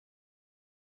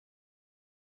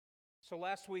So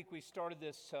last week we started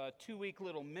this 2-week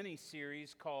little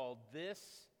mini-series called This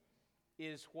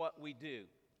Is What We Do.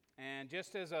 And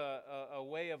just as a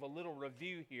way of a little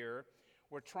review here,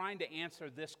 we're trying to answer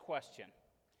this question.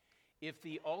 If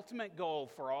the ultimate goal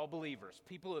for all believers,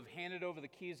 people who have handed over the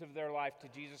keys of their life to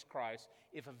Jesus Christ,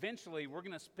 if eventually we're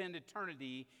going to spend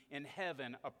eternity in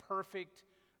heaven, a perfect,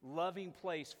 loving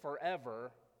place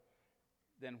forever,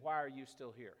 then why are you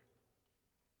still here?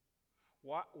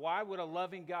 Why would a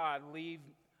loving God leave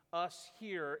us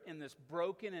here in this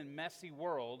broken and messy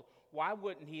world? Why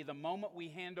wouldn't He, the moment we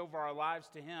hand over our lives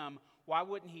to Him, why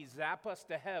wouldn't He zap us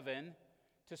to heaven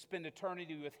to spend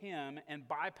eternity with Him and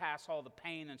bypass all the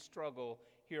pain and struggle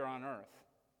here on earth?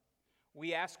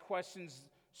 We asked questions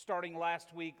starting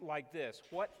last week like this.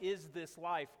 What is this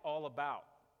life all about?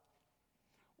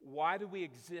 Why do we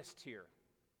exist here?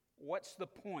 What's the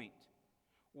point?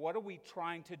 What are we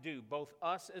trying to do, both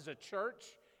us as a church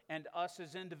and us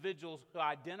as individuals who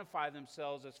identify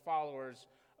themselves as followers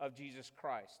of Jesus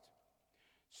Christ?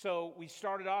 So we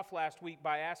started off last week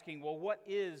by asking, well, what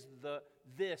is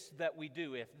this that we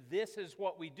do? If this is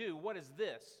what we do, what is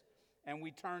this? And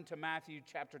we turned to Matthew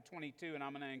chapter 22, and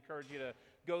I'm going to encourage you to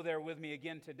go there with me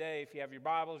again today. If you have your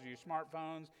Bibles or your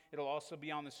smartphones, it'll also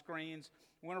be on the screens.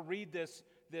 I want to read this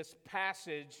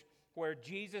passage where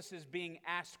Jesus is being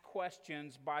asked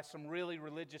questions by some really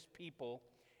religious people,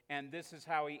 and this is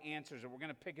how He answers it. We're going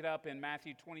to pick it up in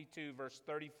Matthew 22, verse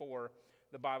 34.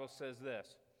 The Bible says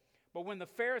this. But when the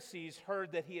Pharisees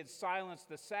heard that He had silenced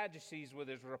the Sadducees with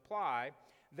His reply,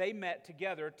 they met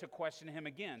together to question Him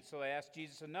again. So they asked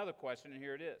Jesus another question, and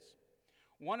here it is.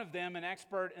 One of them, an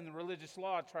expert in the religious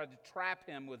law, tried to trap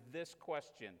Him with this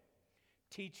question.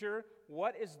 Teacher,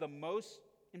 what is the most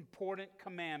important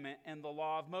commandment in the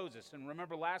law of Moses? And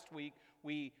remember last week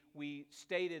we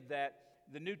stated that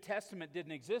the New Testament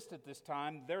didn't exist at this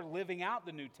time. They're living out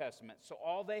the New Testament. So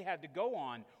all they had to go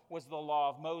on was the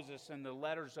law of Moses and the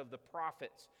letters of the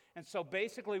prophets. And so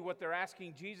basically what they're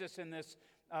asking Jesus in this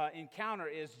encounter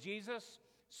is, Jesus,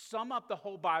 sum up the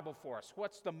whole Bible for us.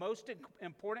 What's the most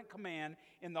important command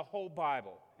in the whole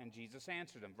Bible? And Jesus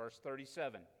answered them, verse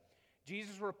 37.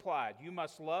 Jesus replied, you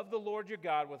must love the Lord your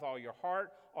God with all your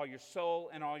heart, all your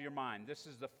soul, and all your mind. This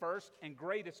is the first and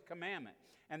greatest commandment.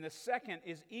 And the second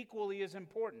is equally as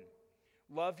important.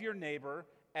 Love your neighbor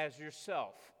as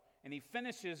yourself. And He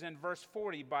finishes in verse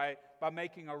 40 by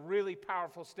making a really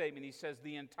powerful statement. He says,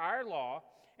 the entire law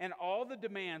and all the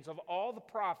demands of all the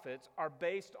prophets are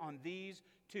based on these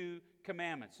two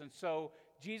commandments. And so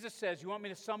Jesus says, you want me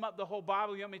to sum up the whole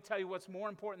Bible? You want me to tell you what's more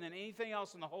important than anything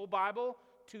else in the whole Bible?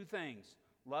 Two things.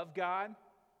 Love God,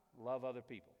 love other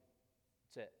people.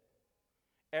 That's it.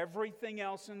 Everything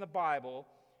else in the Bible,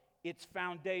 its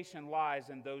foundation lies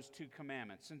in those two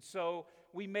commandments. And so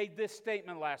we made this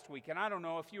statement last week, and I don't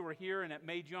know if you were here and it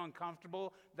made you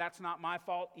uncomfortable. That's not my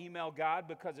fault. Email God,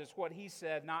 because it's what He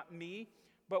said, not me.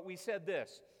 But we said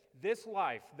this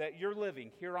life that you're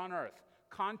living here on earth,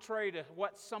 contrary to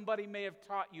what somebody may have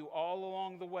taught you all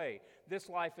along the way, this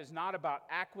life is not about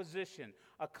acquisition,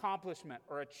 accomplishment,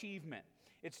 or achievement.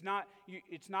 It's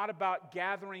not about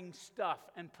gathering stuff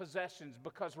and possessions,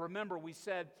 because remember, we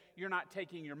said you're not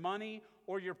taking your money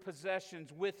or your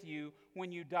possessions with you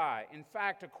when you die. In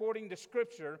fact, according to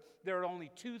Scripture, there are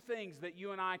only two things that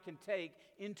you and I can take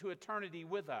into eternity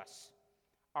with us: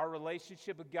 our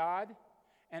relationship with God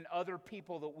and other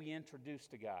people that we introduce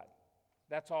to God.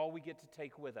 That's all we get to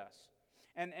take with us.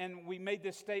 And we made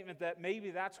this statement that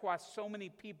maybe that's why so many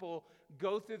people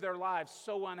go through their lives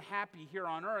so unhappy here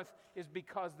on earth, is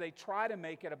because they try to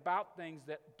make it about things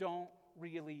that don't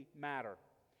really matter.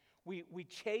 We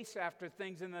chase after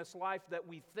things in this life that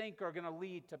we think are going to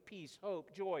lead to peace,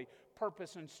 hope, joy,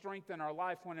 purpose, and strength in our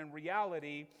life, when in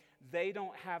reality, they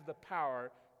don't have the power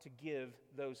to give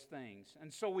those things.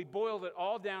 And so we boiled it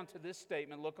all down to this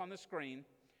statement. Look on the screen.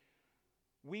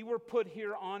 We were put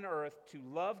here on earth to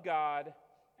love God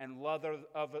and love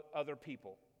other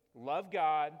people. Love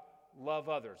God, love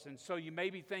others. And so you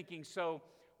may be thinking, so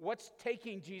what's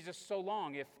taking Jesus so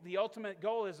long? If the ultimate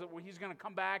goal is that He's going to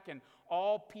come back and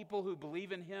all people who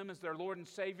believe in Him as their Lord and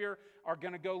Savior are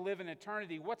going to go live in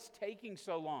eternity, what's taking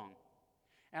so long?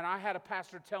 And I had a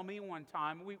pastor tell me one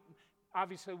time,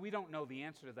 we don't know the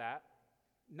answer to that.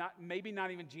 Maybe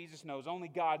not even Jesus knows. Only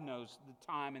God knows the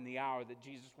time and the hour that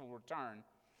Jesus will return.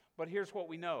 But here's what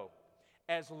we know.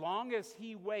 As long as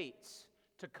He waits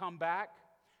to come back,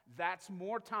 that's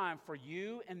more time for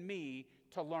you and me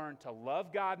to learn to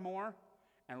love God more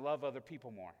and love other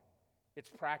people more. It's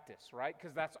practice, right?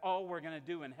 Because that's all we're going to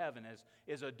do in heaven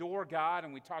is adore God,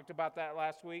 and we talked about that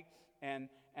last week, and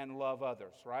love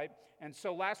others, right? And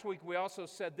so last week we also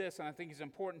said this, and I think it's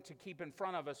important to keep in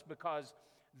front of us because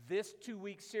this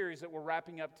 2-week series that we're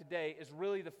wrapping up today is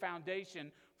really the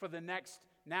foundation for the next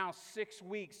now 6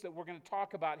 weeks that we're going to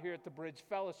talk about here at the Bridge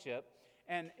Fellowship.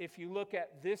 And if you look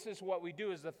at this is what we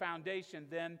do as the foundation,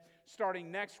 then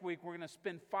starting next week, we're going to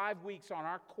spend 5 weeks on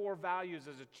our core values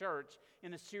as a church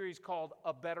in a series called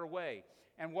A Better Way.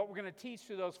 And what we're going to teach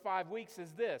through those 5 weeks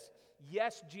is this.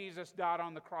 Yes, Jesus died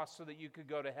on the cross so that you could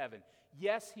go to heaven.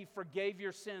 Yes, he forgave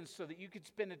your sins so that you could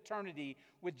spend eternity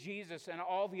with Jesus and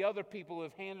all the other people who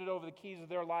have handed over the keys of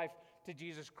their life to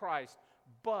Jesus Christ.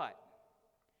 But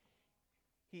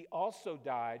he also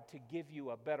died to give you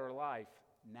a better life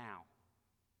now.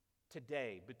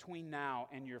 Today, between now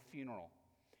and your funeral.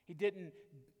 He didn't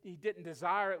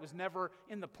desire, it was never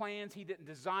in the plans. He didn't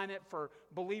design it for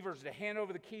believers to hand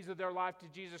over the keys of their life to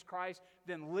Jesus Christ,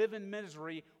 then live in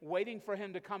misery, waiting for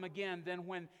him to come again. Then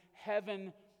when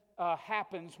heaven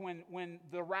happens, when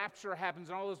the rapture happens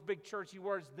and all those big churchy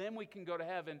words, then we can go to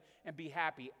heaven and be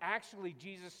happy. Actually,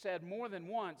 Jesus said more than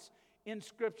once in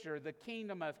Scripture, the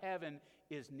kingdom of heaven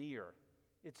is near.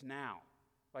 It's now.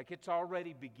 Like it's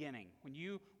already beginning. When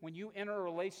you enter a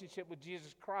relationship with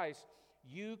Jesus Christ,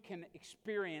 you can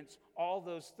experience all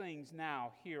those things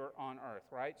now here on earth,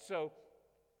 right? So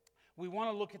we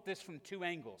want to look at this from 2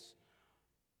 angles.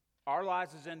 Our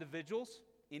lives as individuals,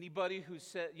 anybody who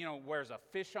wears a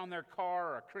fish on their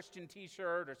car or a Christian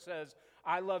t-shirt or says,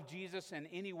 I love Jesus in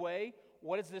any way,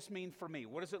 what does this mean for me?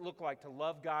 What does it look like to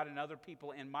love God and other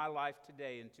people in my life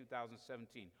today in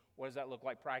 2017? What does that look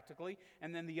like practically?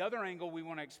 And then the other angle we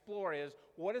want to explore is,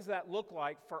 what does that look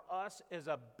like for us as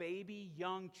a baby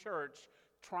young church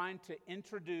trying to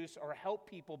introduce or help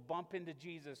people bump into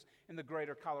Jesus in the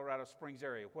greater Colorado Springs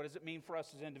area? What does it mean for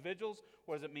us as individuals?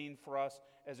 What does it mean for us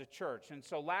as a church? And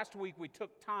so last week we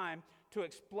took time to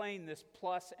explain this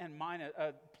plus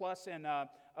and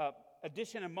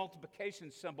addition and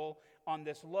multiplication symbol on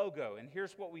this logo. And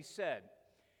here's what we said.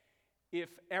 If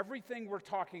everything we're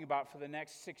talking about for the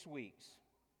next 6 weeks,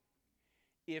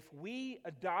 if we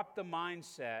adopt the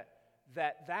mindset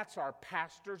that that's our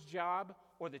pastor's job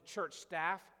or the church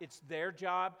staff, it's their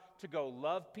job to go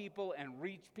love people and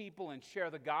reach people and share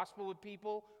the gospel with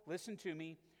people, listen to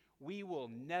me, we will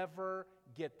never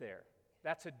get there.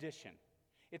 That's addition.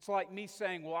 It's like me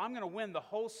saying, well, I'm going to win the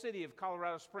whole city of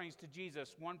Colorado Springs to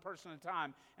Jesus one person at a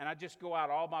time, and I just go out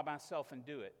all by myself and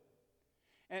do it.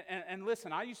 And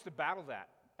listen, I used to battle that.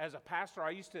 As a pastor, I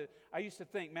used to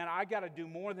think, man, I got to do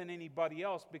more than anybody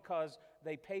else because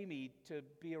they pay me to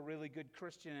be a really good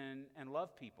Christian and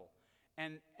love people.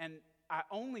 And I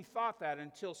only thought that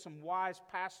until some wise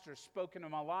pastors spoke into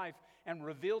my life and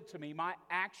revealed to me my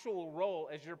actual role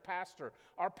as your pastor.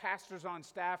 Our pastors on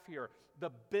staff here,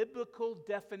 the biblical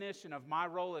definition of my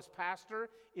role as pastor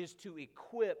is to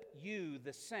equip you,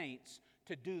 the saints,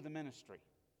 to do the ministry.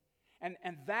 And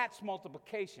that's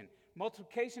multiplication.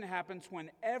 Multiplication happens when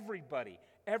everybody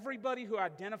who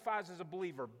identifies as a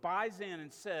believer buys in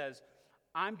and says,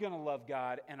 I'm going to love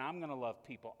God and I'm going to love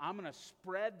people. I'm going to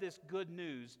spread this good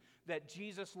news that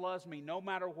Jesus loves me no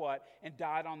matter what and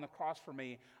died on the cross for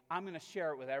me. I'm going to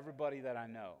share it with everybody that I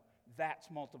know. That's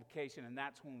multiplication, and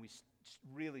that's when we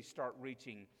really start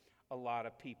reaching a lot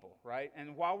of people, right?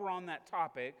 And while we're on that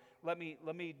topic, let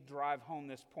me drive home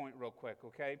this point real quick,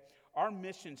 okay? Our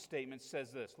mission statement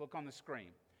says this. Look on the screen.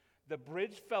 The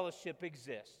Bridge Fellowship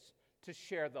exists to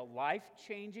share the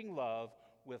life-changing love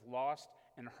with lost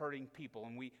and hurting people.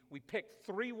 And we picked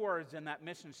 3 words in that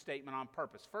mission statement on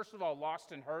purpose. First of all,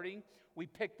 lost and hurting. We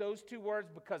picked those 2 words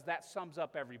because that sums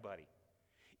up everybody.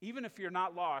 Even if you're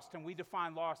not lost, and we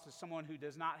define lost as someone who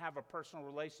does not have a personal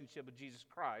relationship with Jesus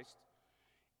Christ,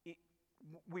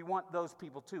 we want those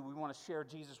people too. We want to share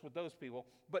Jesus with those people.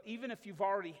 But even if you've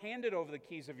already handed over the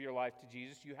keys of your life to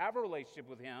Jesus, you have a relationship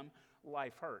with him,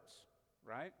 life hurts,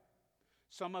 right?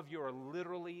 Some of you are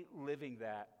literally living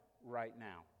that right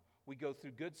now. We go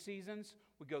through good seasons.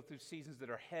 We go through seasons that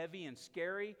are heavy and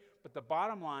scary. But the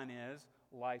bottom line is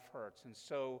life hurts. And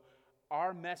so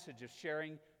our message of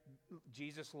sharing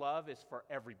Jesus' love is for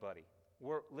everybody.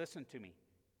 Listen to me.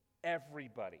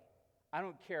 Everybody. I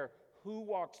don't care who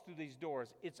walks through these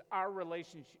doors. It's our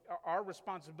relationship, our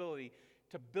responsibility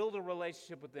to build a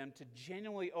relationship with them, to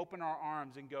genuinely open our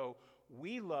arms and go,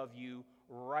 we love you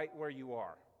right where you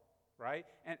are, right?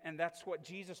 And that's what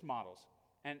Jesus models.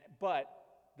 But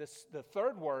the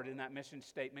third word in that mission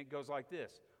statement goes like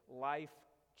this,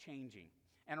 life-changing.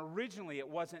 And originally it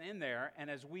wasn't in there, and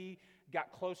as we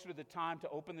got closer to the time to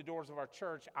open the doors of our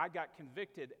church, I got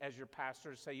convicted as your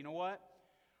pastor to say, you know what?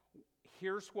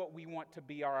 Here's what we want to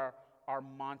be our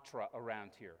mantra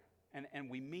around here. And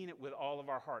we mean it with all of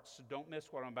our hearts, so don't miss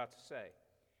what I'm about to say.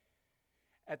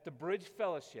 At the Bridge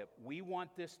Fellowship, we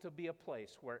want this to be a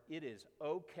place where it is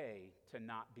okay to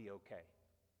not be okay.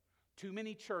 Too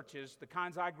many churches, the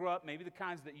kinds I grew up, maybe the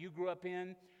kinds that you grew up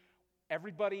in,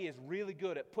 everybody is really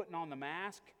good at putting on the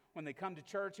mask when they come to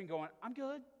church and going, I'm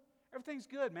good. Everything's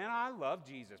good, man. I love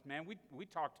Jesus, man. We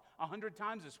talked 100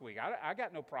 times this week. I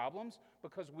got no problems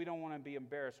because we don't want to be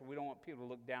embarrassed or we don't want people to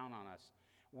look down on us.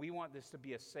 We want this to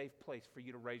be a safe place for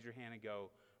you to raise your hand and go,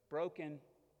 broken,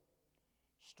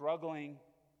 struggling,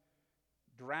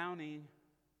 drowning,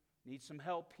 need some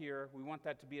help here. We want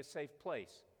that to be a safe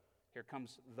place. Here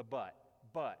comes the but.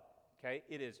 But, okay,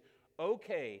 it is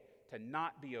okay to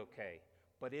not be okay,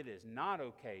 but it is not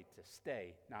okay to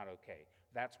stay not okay.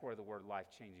 That's where the word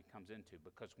life-changing comes into,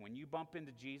 because when you bump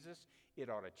into Jesus, it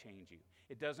ought to change you.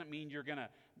 It doesn't mean you're going to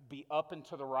be up and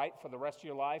to the right for the rest of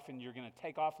your life and you're going to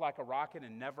take off like a rocket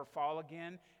and never fall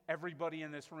again. Everybody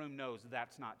in this room knows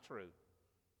that's not true.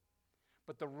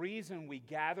 But the reason we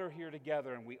gather here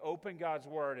together and we open God's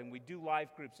Word and we do life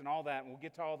groups and all that, and we'll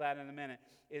get to all that in a minute,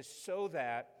 is so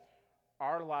that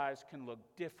our lives can look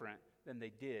different than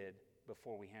they did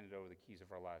before we handed over the keys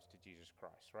of our lives to Jesus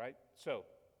Christ, right? So,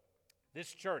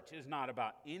 this church is not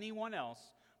about anyone else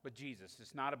but Jesus.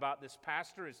 It's not about this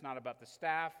pastor. It's not about the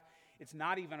staff. It's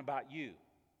not even about you.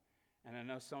 And I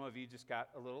know some of you just got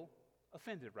a little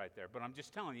offended right there, but I'm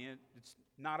just telling you, it's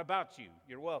not about you.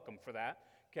 You're welcome for that,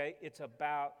 okay? It's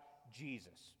about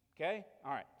Jesus, okay?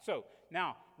 All right, so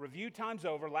now, review time's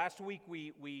over. Last week,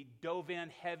 we dove in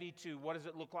heavy to what does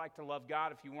it look like to love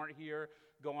God. If you weren't here,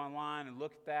 go online and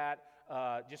look at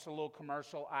that. Just a little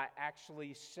commercial. I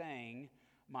actually sang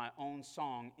my own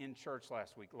song in church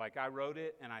last week. Like, I wrote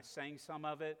it and I sang some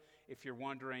of it. If you're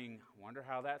wondering, wonder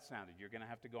how that sounded, you're going to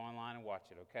have to go online and watch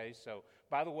it, okay? So,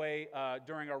 by the way,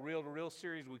 during our Reel to Real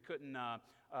series, we couldn't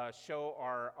show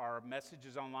our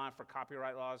messages online for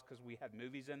copyright laws because we had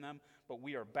movies in them, but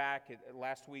we are back.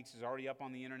 Last week's is already up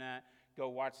on the internet. Go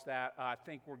watch that. I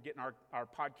think we're getting our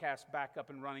podcast back up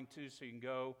and running too, so you can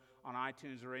go on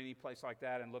iTunes or any place like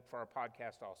that and look for our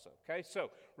podcast also. Okay,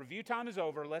 so review time is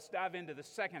over. Let's dive into the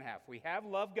second half. We have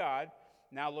loved God.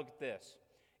 Now look at this.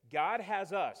 God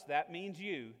has us. That means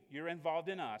you. You're involved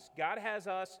in us. God has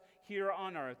us here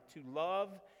on earth to love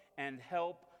and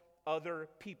help other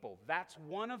people. That's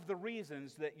one of the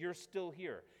reasons that you're still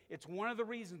here. It's one of the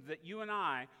reasons that you and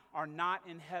I are not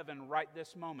in heaven right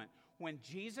this moment. When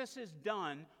Jesus is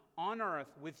done on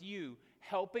earth with you,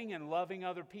 helping and loving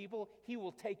other people, he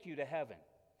will take you to heaven.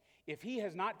 If he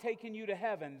has not taken you to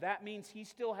heaven, that means he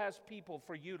still has people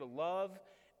for you to love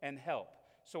and help.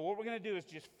 So what we're going to do is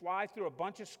just fly through a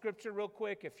bunch of scripture real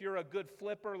quick. If you're a good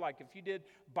flipper, like if you did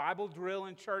Bible drill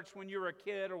in church when you were a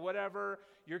kid or whatever,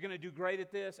 you're going to do great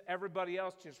at this. Everybody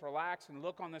else, just relax and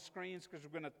look on the screens because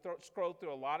we're going to scroll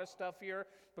through a lot of stuff here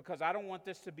because I don't want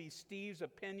this to be Steve's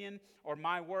opinion or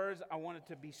my words. I want it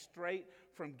to be straight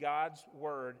from God's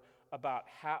word about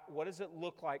what does it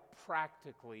look like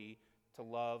practically to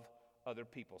love other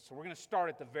people. So we're going to start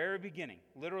at the very beginning,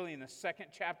 literally in the second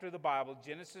chapter of the Bible,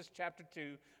 Genesis chapter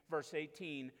 2, verse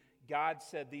 18. God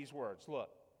said these words. Look,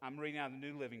 I'm reading out the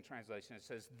New Living Translation. It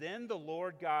says, "Then the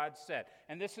Lord God said,"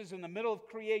 and this is in the middle of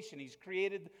creation. He's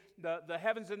created the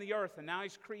heavens and the earth, and now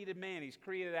he's created man. He's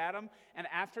created Adam, and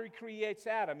after he creates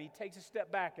Adam, he takes a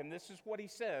step back, and this is what he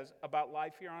says about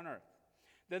life here on earth.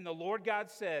 "Then the Lord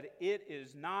God said, it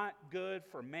is not good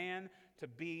for man to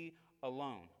be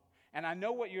alone." And I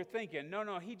know what you're thinking.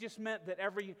 No, he just meant that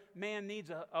every man needs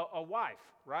a wife,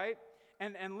 right?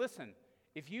 And listen,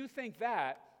 if you think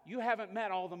that, you haven't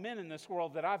met all the men in this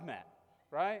world that I've met,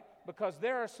 right? Because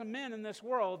there are some men in this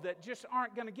world that just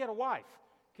aren't going to get a wife,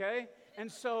 okay? And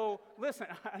so, listen,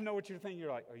 I know what you're thinking.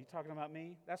 You're like, are you talking about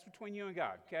me? That's between you and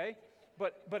God, okay?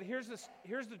 But here's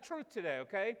the truth today,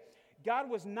 okay? God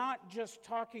was not just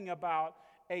talking about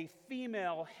a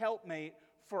female helpmate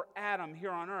for Adam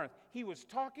here on earth. He was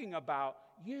talking about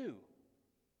you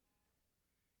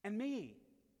and me.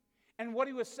 And what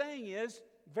he was saying is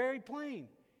very plain.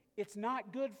 It's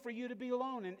not good for you to be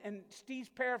alone. And Steve's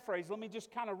paraphrase, let me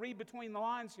just kind of read between the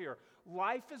lines here.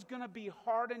 Life is going to be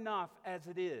hard enough as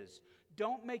it is.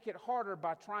 Don't make it harder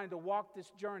by trying to walk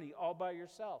this journey all by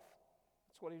yourself.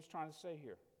 That's what he was trying to say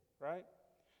here, right?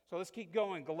 So let's keep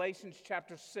going. Galatians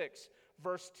chapter 6.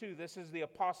 Verse 2, this is the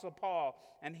Apostle Paul,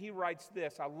 and he writes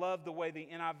this. I love the way the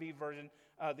NIV version,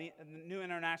 the New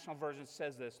International Version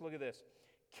says this. Look at this.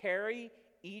 "Carry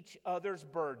each other's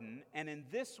burden, and in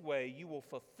this way you will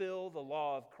fulfill the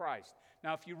law of Christ.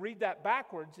 Now, if you read that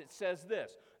backwards, it says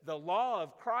this: the law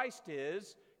of Christ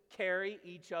is carry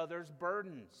each other's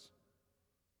burdens.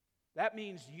 That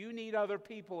means you need other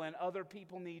people and other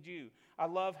people need you. I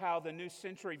love how the New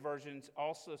Century Version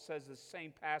also says the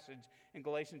same passage in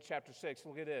Galatians chapter 6.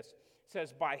 Look at this. It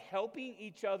says, by helping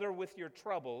each other with your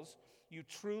troubles, you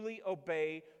truly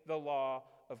obey the law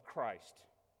of Christ.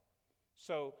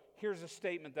 So here's a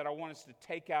statement that I want us to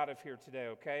take out of here today,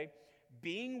 okay?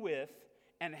 Being with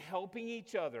and helping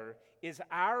each other is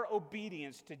our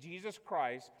obedience to Jesus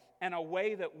Christ and a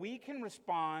way that we can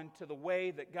respond to the way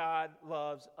that God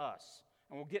loves us.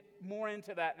 And we'll get more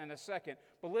into that in a second.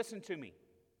 But listen to me.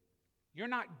 You're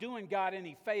not doing God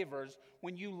any favors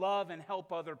when you love and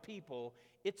help other people.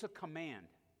 It's a command.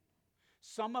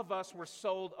 Some of us were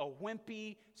sold a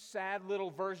wimpy, sad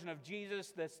little version of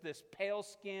Jesus that's this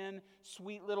pale-skinned,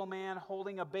 sweet little man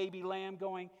holding a baby lamb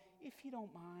going, if you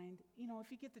don't mind,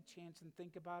 if you get the chance and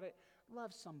think about it,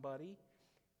 love somebody.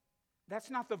 That's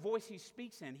not the voice he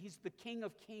speaks in. He's the King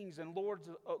of Kings and Lord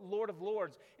of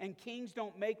Lords. And kings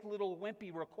don't make little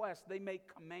wimpy requests. They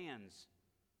make commands.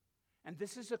 And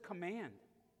this is a command.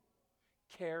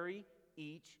 Carry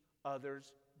each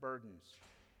other's burdens.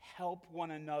 Help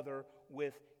one another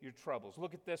with your troubles.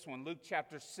 Look at this one, Luke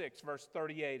chapter 6, verse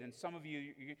 38. And some of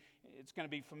you, it's going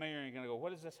to be familiar. You're going to go,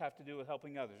 what does this have to do with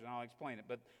helping others? And I'll explain it.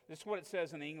 But this is what it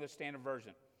says in the English Standard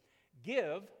Version.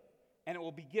 Give, and it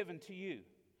will be given to you.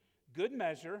 Good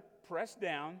measure, pressed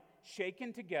down,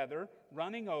 shaken together,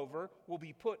 running over, will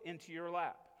be put into your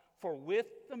lap. For with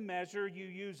the measure you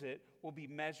use it, will be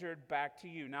measured back to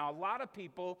you. Now, a lot of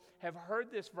people have heard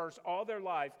this verse all their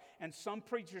life, and some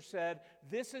preachers said,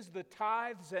 this is the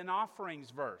tithes and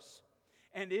offerings verse.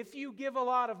 And if you give a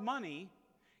lot of money,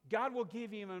 God will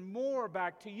give even more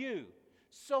back to you.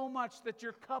 So much that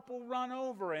your cup will run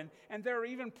over. And there are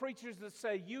even preachers that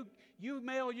say, you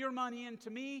mail your money into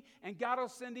me, and God will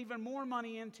send even more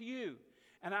money into you.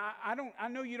 And I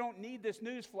know you don't need this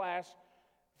news flash.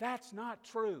 That's not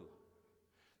true.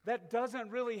 That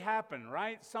doesn't really happen,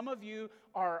 right? Some of you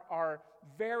are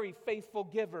very faithful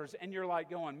givers, and you're like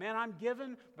going, man, I'm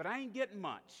giving, but I ain't getting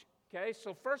much. Okay,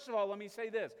 so first of all, let me say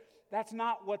this. That's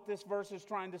not what this verse is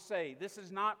trying to say. This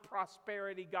is not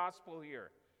prosperity gospel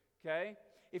here. Okay?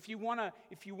 If you want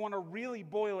to really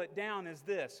boil it down is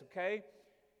this, okay?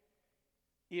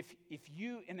 If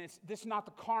you, and this is not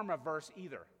the karma verse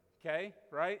either, okay?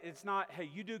 Right? It's not, hey,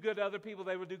 you do good to other people,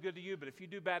 they will do good to you, but if you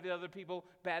do bad to other people,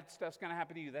 bad stuff's going to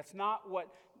happen to you. That's not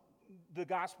what the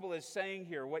gospel is saying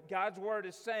here. What God's word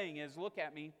is saying is, look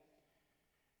at me,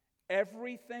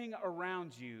 everything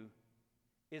around you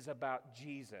is about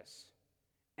Jesus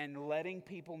and letting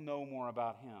people know more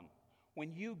about him.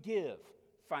 When you give,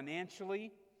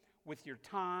 financially, with your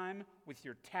time, with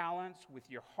your talents, with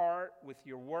your heart, with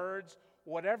your words,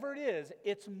 whatever it is,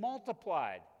 it's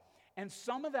multiplied. And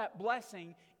some of that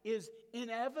blessing is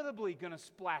inevitably going to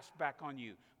splash back on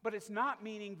you. But it's not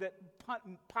meaning that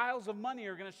piles of money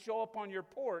are going to show up on your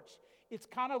porch. It's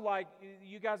kind of like,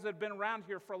 you guys that have been around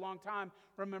here for a long time,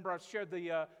 remember I shared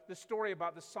the story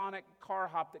about the Sonic car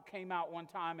hop that came out one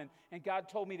time, and God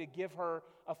told me to give her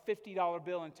a $50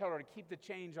 bill and tell her to keep the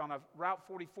change on a Route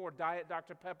 44 Diet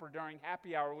Dr. Pepper during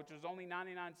happy hour, which was only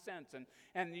 99 cents.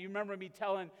 And you remember me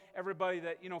telling everybody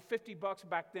that, $50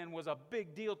 back then was a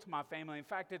big deal to my family. In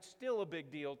fact, it's still a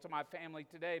big deal to my family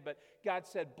today. But God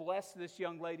said, bless this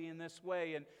young lady in this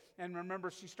way. And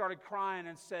remember, she started crying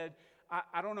and said,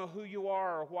 I don't know who you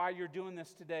are or why you're doing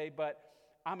this today, but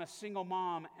I'm a single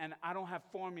mom and I don't have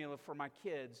formula for my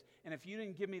kids. And if you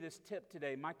didn't give me this tip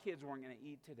today, my kids weren't going to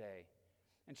eat today.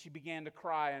 And she began to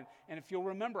cry. And if you'll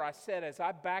remember, I said, as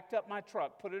I backed up my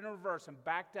truck, put it in reverse, and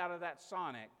backed out of that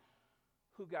Sonic,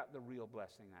 who got the real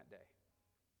blessing that day?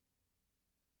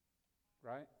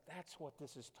 Right? That's what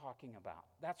this is talking about.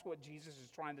 That's what Jesus is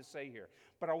trying to say here.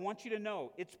 But I want you to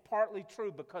know it's partly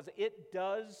true because it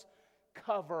does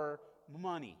cover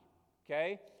money,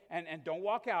 okay? And don't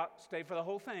walk out. Stay for the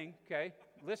whole thing, okay?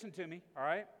 Listen to me, all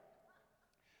right?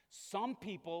 Some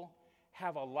people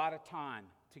have a lot of time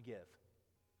to give.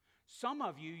 Some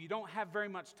of you don't have very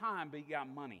much time, but you got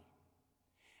money.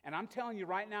 And I'm telling you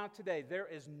right now today, there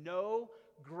is no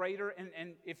greater,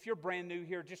 and if you're brand new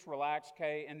here, just relax,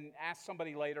 okay? And ask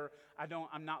somebody later.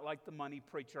 I'm not like the money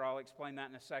preacher. I'll explain that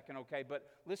in a second, okay? But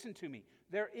listen to me.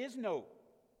 There is no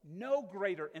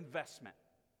greater investment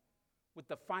with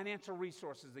the financial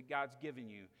resources that God's given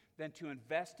you than to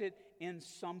invest it in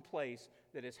some place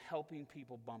that is helping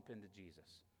people bump into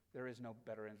Jesus. There is no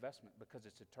better investment because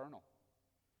it's eternal.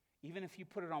 Even if you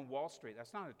put it on Wall Street,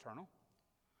 that's not eternal.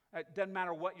 It doesn't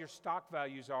matter what your stock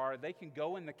values are. They can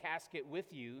go in the casket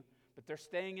with you, but they're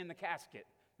staying in the casket.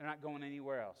 They're not going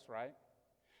anywhere else, right?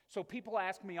 So people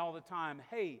ask me all the time,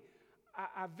 hey,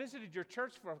 I visited your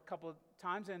church for a couple of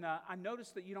times, and I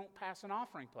noticed that you don't pass an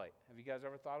offering plate. Have you guys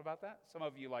ever thought about that? Some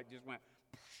of you just went,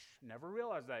 never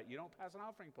realized that. You don't pass an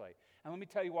offering plate. And let me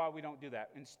tell you why we don't do that.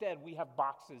 Instead, we have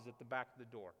boxes at the back of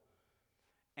the door.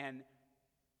 And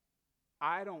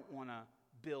I don't want to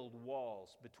build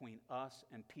walls between us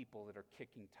and people that are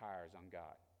kicking tires on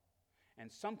God. And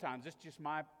sometimes, it's just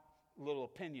my little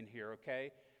opinion here,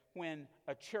 okay? When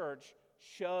a church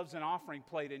shoves an offering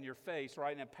plate in your face,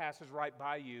 right, and it passes right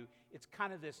by you, it's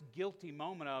kind of this guilty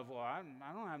moment of, well, I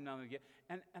don't have nothing to get.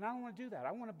 And I don't want to do that.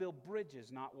 I want to build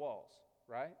bridges, not walls,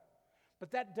 right?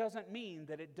 But that doesn't mean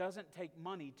that it doesn't take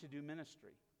money to do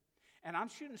ministry. And I'm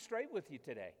shooting straight with you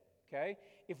today, okay?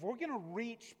 If we're going to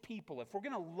reach people, if we're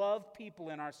going to love people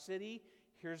in our city,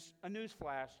 here's a news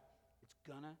flash, it's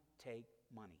going to take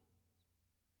money.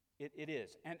 It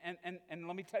is. And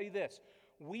let me tell you this.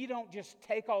 We don't just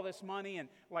take all this money and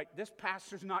this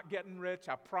pastor's not getting rich.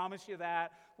 I promise you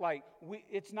that.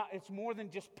 It's more than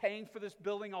just paying for this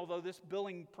building, although this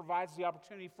building provides the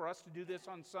opportunity for us to do this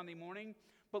on Sunday morning.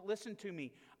 But listen to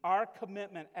me. Our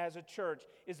commitment as a church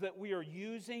is that we are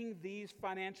using these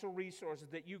financial resources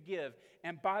that you give.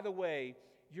 And by the way,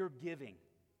 you're giving.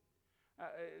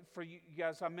 For you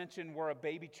guys, I mentioned we're a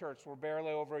baby church. We're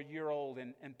barely over a year old,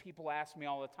 and people ask me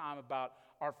all the time about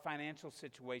our financial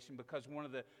situation because one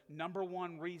of the number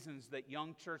one reasons that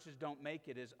young churches don't make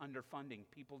it is underfunding.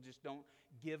 People just don't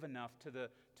give enough to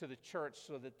the church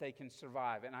so that they can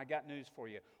survive. And I got news for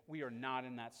you. We are not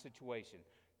in that situation.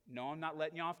 No, I'm not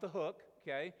letting you off the hook,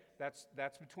 okay?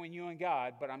 That's between you and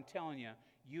God, but I'm telling you,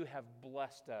 you have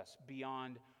blessed us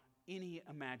beyond any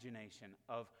imagination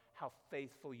of how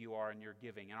faithful you are in your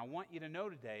giving. And I want you to know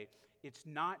today, it's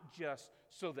not just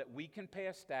so that we can pay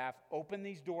a staff, open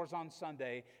these doors on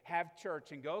Sunday, have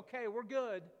church, and go, okay, we're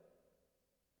good.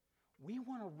 We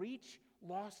want to reach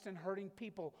lost and hurting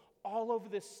people all over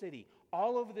this city,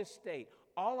 all over this state,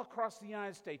 all across the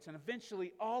United States, and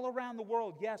eventually all around the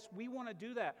world. Yes, we want to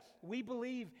do that. We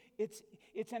believe it's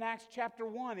in Acts chapter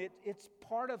 1. It's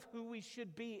part of who we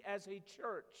should be as a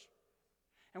church.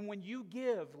 And when you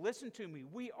give, listen to me,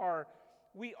 we are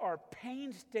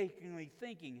painstakingly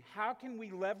thinking, how can we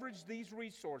leverage these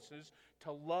resources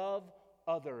to love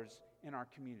others in our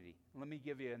community? Let me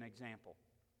give you an example.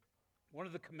 One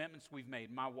of the commitments we've made,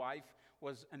 my wife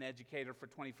was an educator for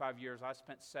 25 years. I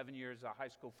spent 7 years as a high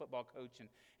school football coach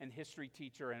and history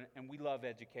teacher, and we love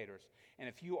educators. And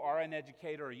if you are an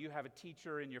educator or you have a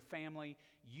teacher in your family,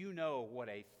 you know what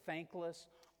a thankless,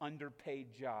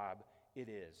 underpaid job it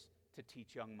is to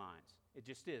teach young minds. It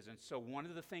just is. And so one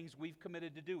of the things we've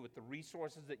committed to do with the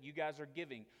resources that you guys are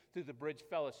giving through the Bridge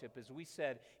Fellowship is we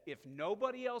said, if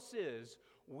nobody else is,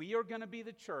 we are going to be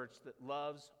the church that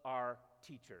loves our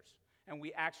teachers. And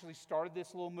we actually started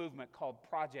this little movement called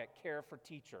Project Care for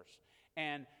Teachers.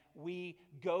 And we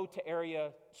go to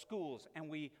area schools and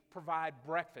we provide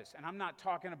breakfast. And I'm not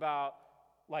talking about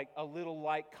a little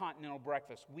light continental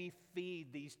breakfast. We feed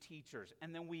these teachers,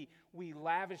 and then we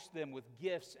lavish them with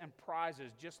gifts and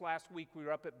prizes. Just last week, we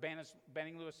were up at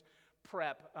Banning Lewis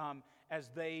Prep as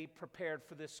they prepared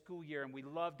for this school year, and we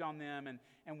loved on them,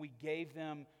 and we gave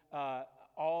them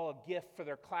all a gift for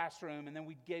their classroom, and then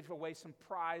we gave away some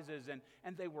prizes, and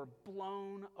they were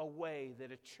blown away that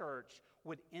a church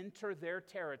would enter their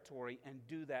territory and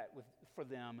do that for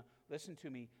them. Listen to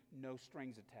me, no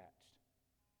strings attached.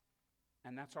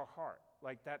 And that's our heart.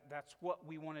 That's what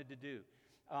we wanted to do.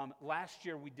 Last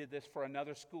year, we did this for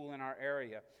another school in our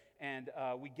area, and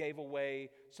we gave away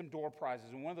some door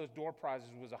prizes. And one of those door prizes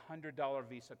was a $100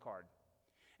 Visa card.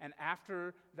 And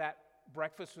after that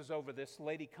breakfast was over, this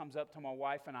lady comes up to my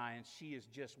wife and I, and she is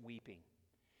just weeping.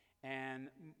 And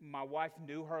my wife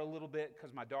knew her a little bit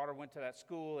because my daughter went to that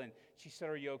school, and she said,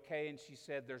 "Are you okay?" And she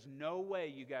said, "There's no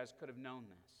way you guys could have known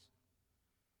this.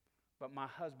 But my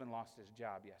husband lost his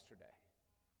job yesterday.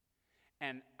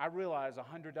 And I realize a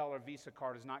 $100 Visa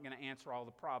card is not going to answer all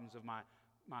the problems of my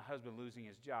husband losing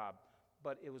his job,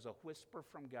 but it was a whisper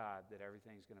from God that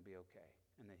everything's going to be okay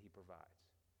and that He provides.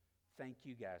 Thank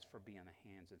you guys for being the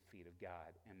hands and feet of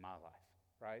God in my life,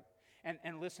 right?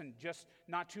 And listen, just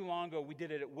not too long ago, we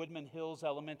did it at Woodman Hills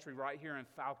Elementary right here in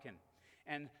Falcon.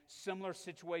 And similar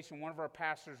situation, one of our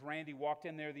pastors, Randy, walked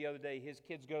in there the other day. His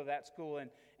kids go to that school,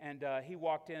 and he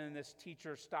walked in, and this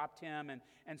teacher stopped him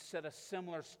and said a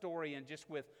similar story, and just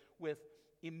with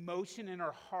emotion in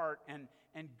her heart and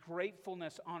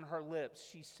gratefulness on her lips,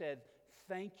 she said,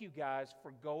 "Thank you guys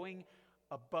for going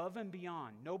above and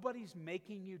beyond. Nobody's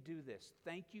making you do this.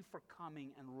 Thank you for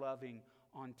coming and loving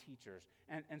on teachers.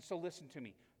 And so listen to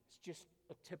me. It's just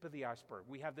a tip of the iceberg.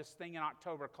 We have this thing in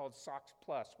October called Socks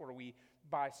Plus, where we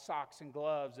buy socks and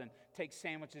gloves and take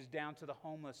sandwiches down to the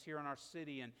homeless here in our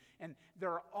city. And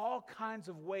there are all kinds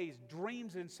of ways,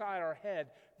 dreams inside our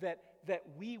head that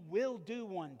we will do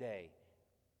one day.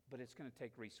 But it's going to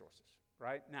take resources,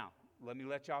 right? Now, let me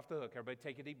let you off the hook. Everybody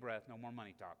take a deep breath. No more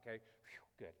money talk, okay?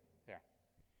 Whew, good. There.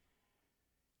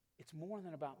 It's more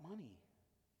than about money.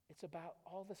 It's about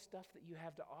all the stuff that you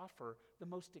have to offer. The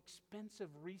most expensive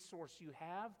resource you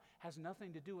have has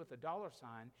nothing to do with a dollar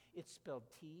sign. It's spelled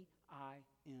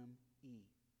T-I-M-E.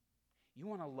 You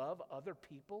want to love other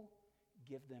people?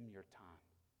 Give them your time.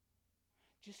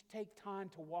 Just take time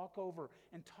to walk over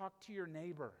and talk to your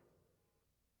neighbor.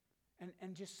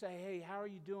 And just say, hey, how are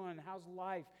you doing? How's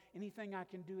life? Anything I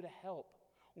can do to help?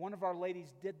 One of our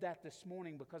ladies did that this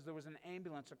morning because there was an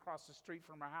ambulance across the street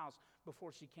from her house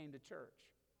before she came to church.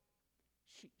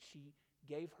 She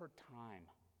gave her time,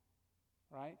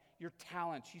 right? Your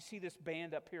talents. You see this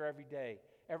band up here every day,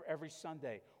 every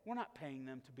Sunday. We're not paying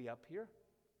them to be up here.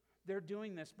 They're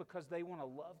doing this because they want to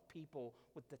love people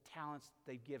with the talents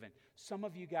that they've given. Some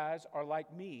of you guys are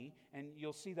like me, and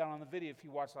you'll see that on the video if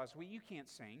you watched last week. You can't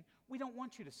sing. We don't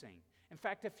want you to sing. In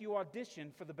fact, if you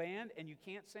audition for the band and you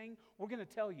can't sing, we're going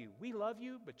to tell you, we love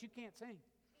you, but you can't sing.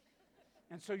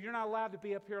 And so you're not allowed to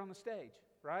be up here on the stage,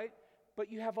 right?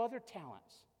 But you have other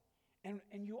talents. And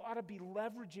you ought to be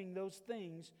leveraging those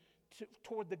things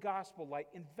toward the gospel, like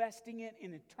investing it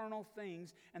in eternal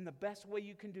things. And the best way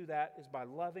you can do that is by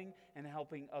loving and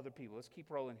helping other people. Let's keep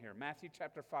rolling here. Matthew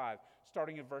chapter 5,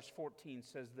 starting in verse 14,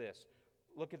 says this.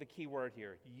 Look at the key word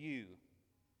here. You.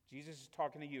 Jesus is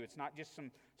talking to you. It's not just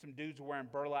some dudes wearing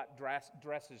burlap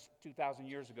dresses 2,000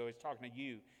 years ago. He's talking to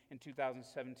you in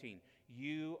 2017.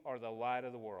 You are the light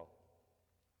of the world.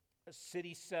 A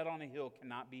city set on a hill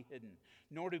cannot be hidden,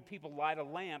 nor do people light a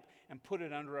lamp and put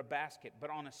it under a basket,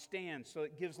 but on a stand so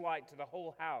it gives light to the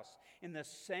whole house. In the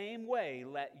same way,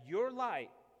 let your light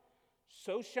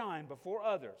so shine before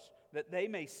others that they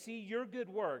may see your good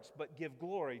works, but give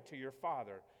glory to your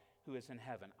Father who is in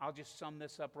heaven. I'll just sum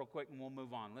this up real quick and we'll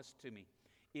move on. Listen to me.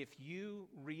 If you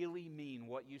really mean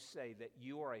what you say, that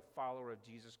you are a follower of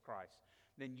Jesus Christ,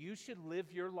 then you should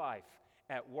live your life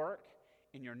at work,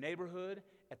 in your neighborhood,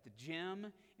 at the gym,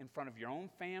 in front of your own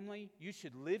family. You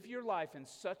should live your life in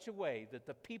such a way that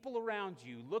the people around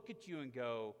you look at you and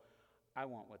go, I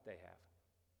want what they have.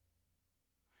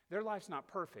 Their life's not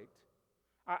perfect.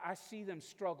 I see them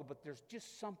struggle, but there's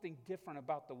just something different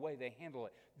about the way they handle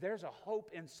it. There's a hope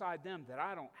inside them that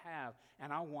I don't have,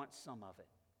 and I want some of it.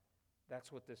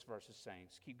 That's what this verse is saying.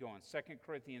 Let's keep going. 2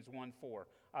 Corinthians 1:4.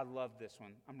 I love this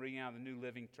one. I'm reading out of the New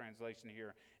Living Translation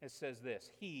here. It says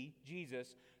this. He,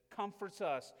 Jesus, comforts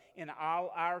us in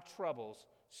all our troubles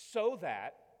so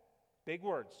that, big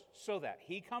words, so that.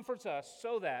 He comforts us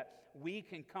so that we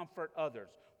can comfort others.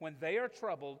 When they are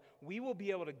troubled, we will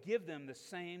be able to give them the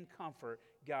same comfort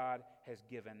God has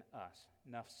given us.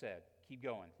 Enough said. Keep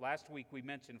going. Last week we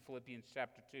mentioned Philippians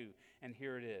chapter 2, and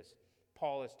here it is.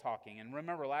 Paul is talking. And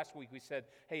remember, last week we said,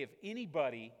 hey, if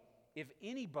anybody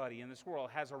in this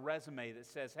world has a resume that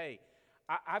says, hey,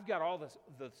 I've got all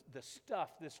the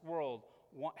stuff this world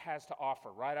has to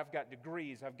offer, right? I've got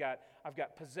degrees, I've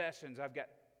got possessions, I've got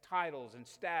titles and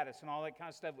status and all that kind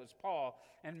of stuff. It was Paul.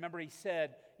 And remember, he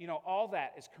said, all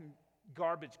that is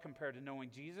garbage compared to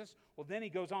knowing Jesus. Well, then he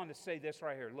goes on to say this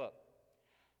right here. Look,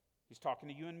 he's talking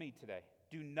to you and me today.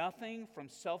 Do nothing from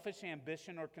selfish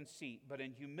ambition or conceit, but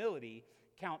in humility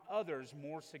count others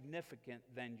more significant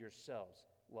than yourselves.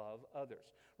 Love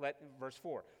others. Verse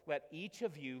 4, let each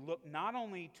of you look not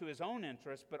only to his own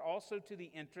interests, but also to the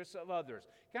interests of others.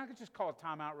 Can I just call a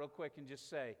timeout real quick and just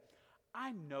say,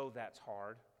 I know that's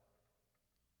hard.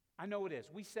 I know it is.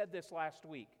 We said this last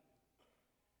week.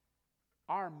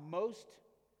 Our most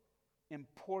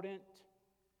important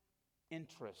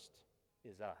interest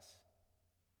is us.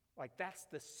 Like, that's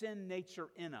the sin nature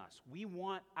in us. We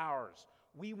want ours.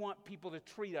 We want people to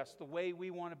treat us the way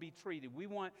we want to be treated. We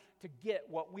want to get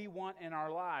what we want in our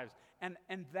lives. And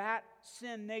that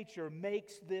sin nature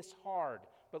makes this hard.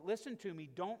 But listen to me.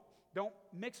 Don't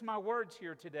mix my words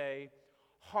here today.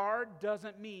 Hard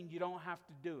doesn't mean you don't have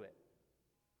to do it.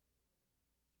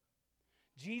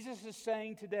 Jesus is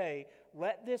saying today,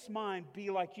 let this mind be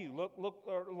like you. Look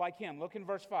like him. Look in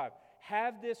verse 5.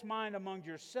 Have this mind among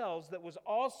yourselves that was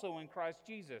also in Christ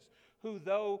Jesus, who,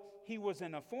 though he was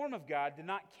in a form of God, did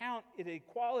not count it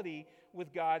equality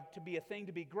with God to be a thing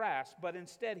to be grasped, but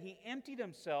instead he emptied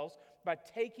himself by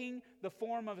taking the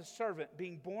form of a servant,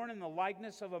 being born in the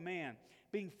likeness of a man.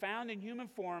 Being found in human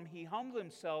form, he humbled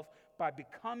himself by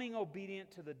becoming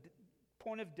obedient to the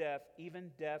point of death,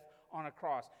 even death on a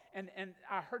cross. And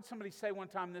I heard somebody say one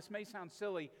time, this may sound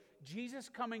silly, Jesus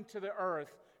coming to the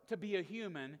earth to be a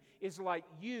human is like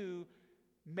you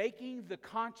making the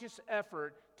conscious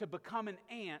effort to become an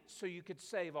ant so you could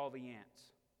save all the ants.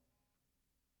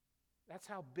 That's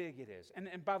how big it is.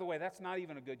 And by the way, that's not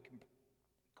even a good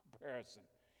comparison.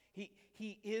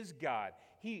 He is God.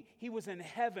 He was in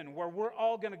heaven where we're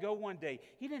all going to go one day.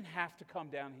 He didn't have to come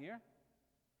down here.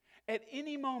 At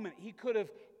any moment, he could have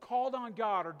called on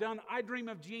God or done I Dream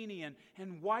of Jeannie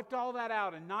and wiped all that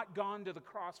out and not gone to the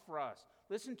cross for us.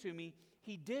 Listen to me.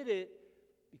 He did it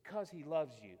because he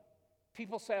loves you.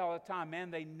 People say all the time,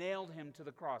 man, they nailed him to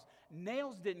the cross.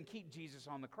 Nails didn't keep Jesus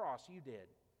on the cross. You did.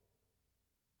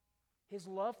 His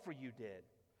love for you did.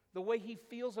 The way he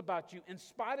feels about you in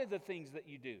spite of the things that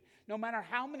you do. No matter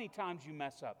how many times you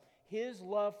mess up, his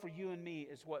love for you and me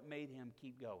is what made him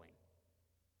keep going.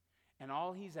 And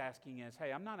all he's asking is,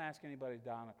 hey, I'm not asking anybody to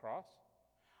die on a cross.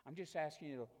 I'm just asking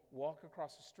you to walk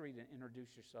across the street and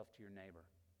introduce yourself to your neighbor.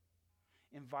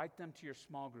 Invite them to your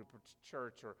small group or to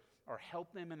church or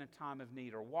help them in a time of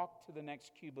need or walk to the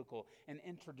next cubicle and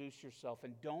introduce yourself.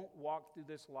 And don't walk through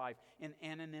this life in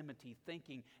anonymity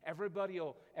thinking every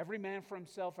man for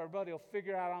himself, everybody will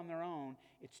figure it out on their own.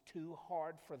 It's too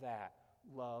hard for that.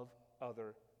 Love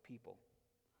other people.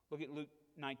 Look at Luke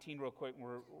 19 real quick and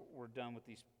we're done with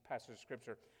these passages of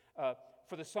Scripture.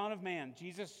 For the Son of Man,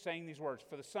 Jesus is saying these words,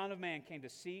 for the Son of Man came to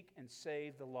seek and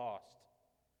save the lost.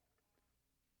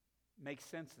 Makes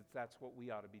sense that that's what we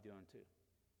ought to be doing too.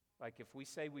 Like if we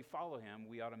say we follow him,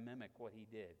 we ought to mimic what he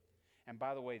did. And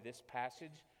by the way, this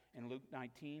passage in Luke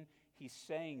 19, he's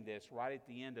saying this right at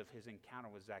the end of his encounter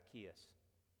with Zacchaeus.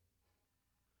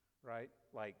 Right?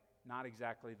 Like not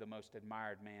exactly the most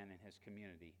admired man in his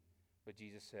community. But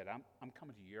Jesus said, I'm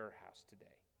coming to your house today.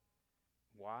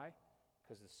 Why?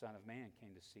 Because the Son of Man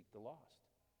came to seek the lost.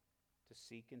 To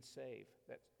seek and save.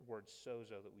 That word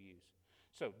sozo that we use.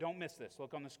 So don't miss this.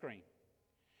 Look on the screen.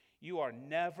 You are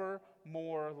never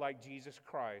more like Jesus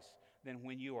Christ than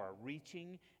when you are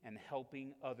reaching and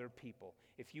helping other people.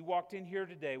 If you walked in here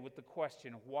today with the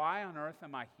question, why on earth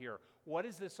am I here? What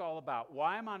is this all about?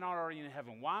 Why am I not already in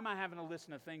heaven? Why am I having to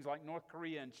listen to things like North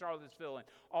Korea and Charlottesville and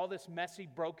all this messy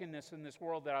brokenness in this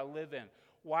world that I live in?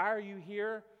 Why are you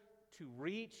here? To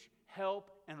reach,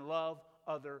 help, and love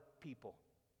other people.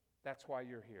 That's why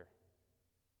you're here.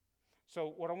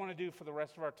 So what I want to do for the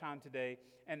rest of our time today,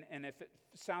 and if it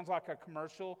sounds like a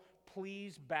commercial,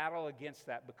 please battle against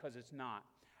that because it's not.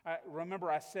 Remember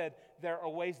I said there are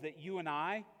ways that you and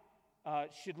I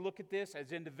should look at this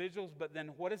as individuals, but then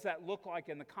what does that look like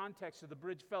in the context of the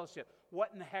Bridge Fellowship?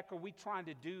 What in the heck are we trying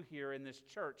to do here in this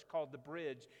church called the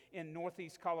Bridge in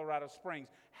Northeast Colorado Springs?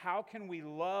 How can we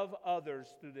love others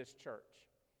through this church?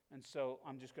 And so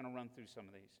I'm just going to run through some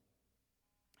of these.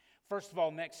 First of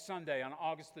all, next Sunday on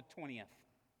August the 20th,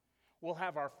 we'll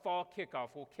have our fall kickoff.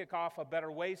 We'll kick off a Better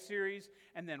Way series,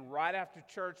 and then right after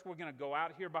church, we're going to go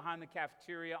out here behind the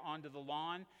cafeteria onto the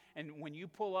lawn. And when you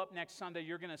pull up next Sunday,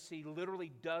 you're going to see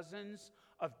literally dozens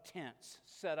of tents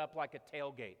set up like a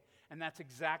tailgate. And that's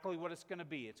exactly what it's going to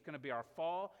be. It's going to be our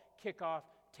fall kickoff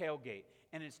tailgate.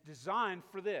 And it's designed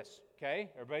for this, okay?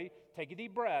 Everybody take a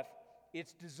deep breath.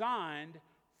 It's designed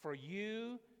for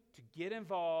you to get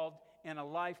involved in a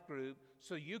life group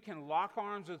so you can lock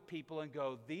arms with people and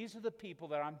go, these are the people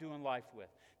that I'm doing life with.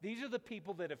 These are the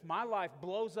people that if my life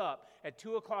blows up at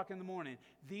 2 o'clock in the morning,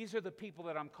 these are the people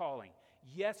that I'm calling.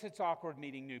 Yes, it's awkward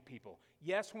meeting new people.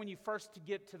 Yes, when you first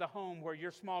get to the home where your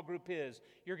small group is,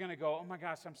 you're going to go, oh my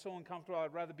gosh, I'm so uncomfortable.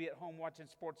 I'd rather be at home watching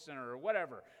SportsCenter or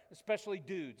whatever, especially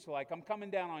dudes. Like, I'm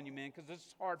coming down on you, man, because this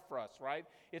is hard for us, right?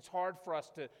 It's hard for us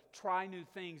to try new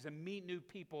things and meet new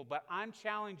people, but I'm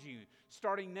challenging you,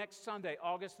 starting next Sunday,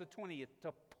 August the 20th,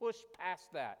 to push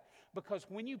past that. Because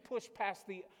when you push past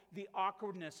the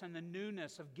awkwardness and the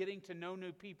newness of getting to know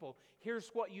new people, here's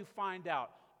what you find out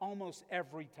almost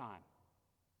every time.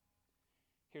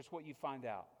 Here's what you find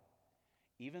out.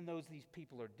 Even though these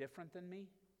people are different than me,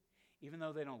 even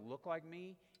though they don't look like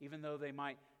me, even though they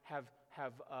might have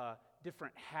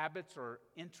different habits or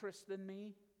interests than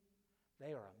me,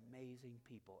 they are amazing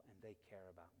people and they care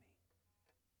about me.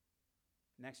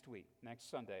 Next week,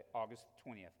 next Sunday, August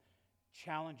 20th,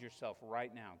 challenge yourself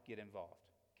right now. Get involved,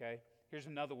 okay? Here's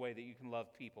another way that you can love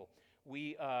people.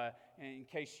 We, in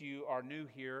case you are new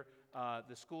here,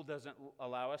 The school doesn't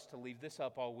allow us to leave this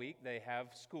up all week. They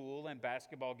have school and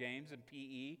basketball games and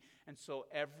PE. And so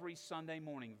every Sunday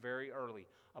morning, very early,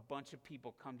 a bunch of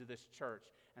people come to this church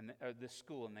and this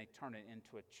school, and they turn it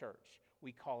into a church.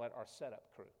 We call it our setup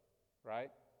crew, right?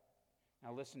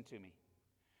 Now listen to me.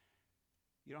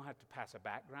 You don't have to pass a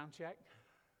background check,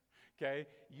 okay?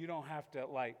 You don't have to,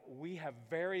 we have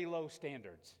very low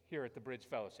standards here at the Bridge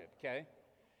Fellowship, okay?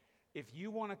 If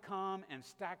you want to come and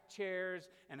stack chairs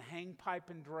and hang pipe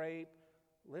and drape,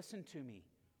 listen to me.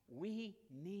 We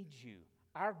need you.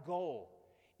 Our goal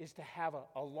is to have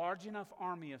a large enough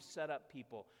army of set-up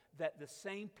people that the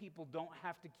same people don't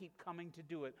have to keep coming to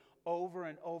do it over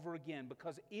and over again.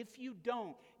 Because if you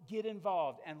don't get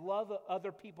involved and love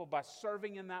other people by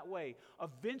serving in that way,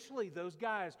 eventually those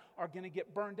guys are going to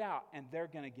get burned out and they're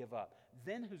going to give up.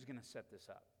 Then who's going to set this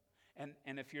up?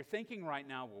 And if you're thinking right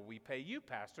now, well, we pay you,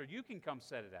 Pastor, you can come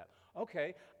set it up.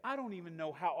 Okay, I don't even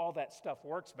know how all that stuff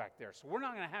works back there, so we're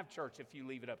not going to have church if you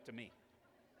leave it up to me.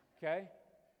 Okay?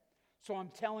 So I'm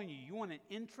telling you, you want an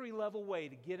entry-level way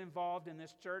to get involved in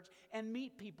this church and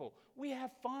meet people. We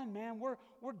have fun, man. We're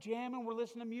jamming, we're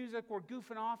listening to music, we're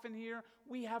goofing off in here.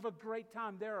 We have a great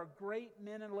time. There are great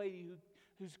men and ladies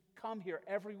who's come here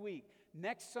every week.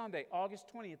 Next Sunday, August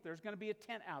 20th, there's going to be a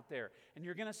tent out there, and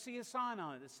you're going to see a sign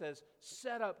on it that says,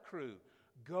 Setup Crew.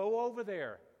 Go over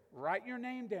there, write your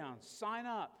name down, sign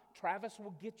up. Travis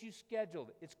will get you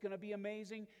scheduled. It's going to be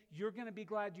amazing. You're going to be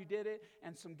glad you did it.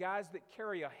 And some guys that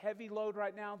carry a heavy load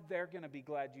right now, they're going to be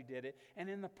glad you did it. And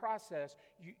in the process,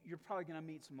 you're probably going to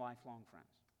meet some lifelong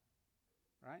friends.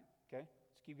 Right? Okay?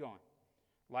 Let's keep going.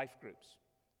 Life groups.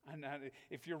 And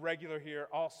if you're regular here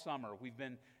all summer, we've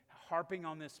been harping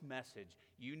on this message.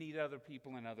 You need other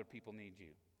people and other people need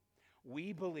you.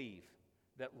 We believe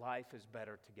that life is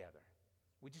better together.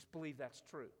 We just believe that's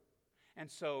true. And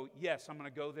so, yes, I'm going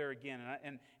to go there again.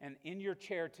 And in your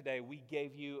chair today, we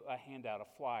gave you a handout,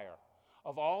 a flyer,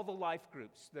 of all the life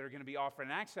groups that are going to be offered.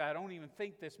 And actually, I don't even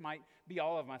think this might be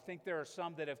all of them. I think there are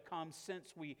some that have come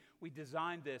since we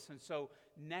designed this. And so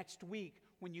next week,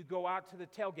 when you go out to the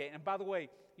tailgate, and by the way,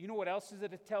 you know what else is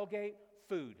at a tailgate?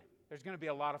 Food. There's going to be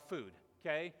a lot of food,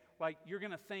 okay? Like, you're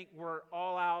going to think we're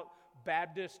all out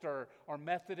Baptist or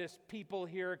Methodist people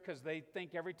here because they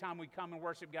think every time we come and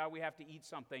worship God, we have to eat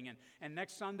something. And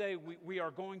next Sunday, we are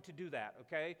going to do that,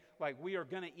 okay? Like, we are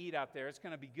going to eat out there. It's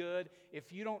going to be good.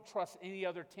 If you don't trust any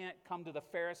other tent, come to the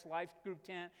Ferris Life Group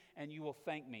tent, and you will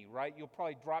thank me, right? You'll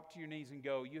probably drop to your knees and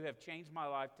go, you have changed my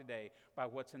life today by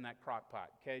what's in that crock pot,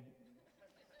 okay?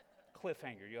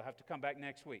 Cliffhanger. You'll have to come back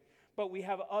next week. But we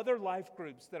have other life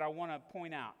groups that I want to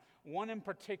point out. One in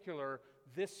particular,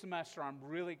 this semester, I'm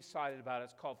really excited about.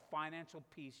 It's called Financial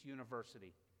Peace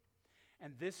University.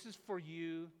 And this is for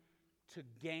you to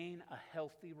gain a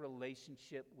healthy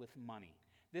relationship with money.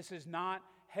 This is not,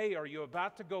 hey, are you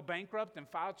about to go bankrupt and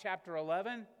file Chapter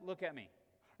 11? Look at me.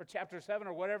 Or Chapter 7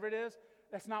 or whatever it is.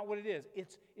 That's not what it is.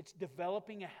 It's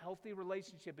developing a healthy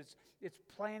relationship. It's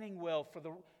planning well for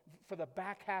the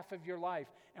back half of your life.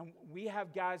 And we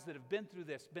have guys that have been through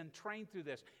this, been trained through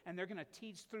this, and they're going to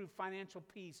teach through financial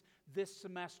peace this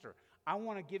semester. I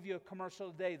want to give you a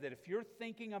commercial today that if you're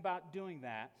thinking about doing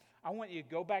that, I want you to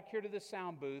go back here to the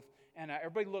sound booth, and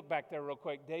everybody look back there real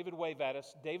quick. David, wave at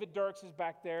us. David Dirks is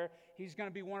back there. He's going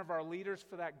to be one of our leaders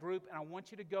for that group, and I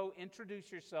want you to go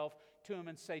introduce yourself to him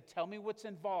and say, tell me what's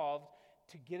involved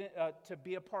to get to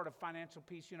be a part of Financial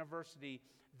Peace University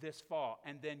this fall.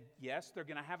 And then, yes, they're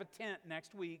going to have a tent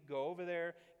next week. Go over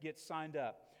there, get signed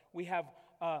up. We have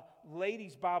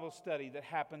ladies' Bible study that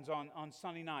happens on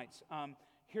Sunday nights.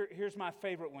 Here's my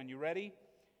favorite one. You ready?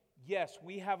 Yes,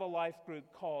 we have a life group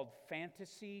called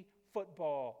Fantasy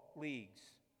Football Leagues.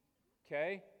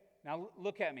 Okay? Now,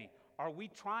 look at me. Are we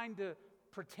trying to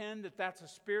pretend that that's a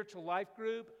spiritual life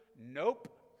group? Nope.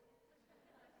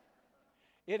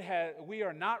 We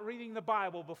are not reading the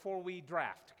Bible before we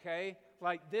draft, okay?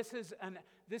 Like, this is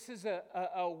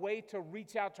a way to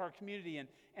reach out to our community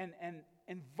and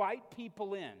invite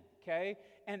people in, okay?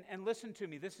 And listen to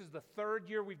me, this is the third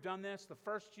year we've done this. The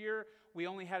first year, we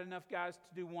only had enough guys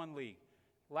to do one league.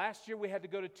 Last year, we had to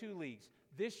go to 2 leagues.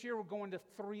 This year, we're going to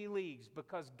 3 leagues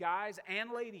because guys and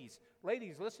ladies,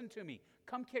 listen to me,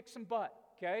 come kick some butt,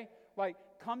 okay? Like,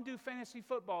 come do fantasy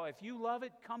football. If you love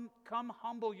it, come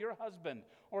humble your husband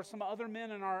or some other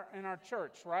men in our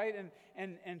church, right?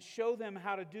 And show them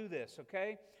how to do this,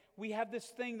 okay? We have this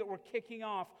thing that we're kicking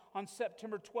off on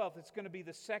September 12th. It's going to be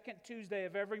the second Tuesday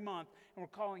of every month, and we're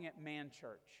calling it Man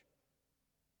Church.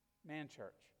 Man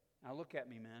Church. Now look at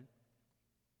me, man.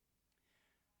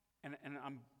 And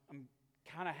I'm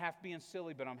kind of half being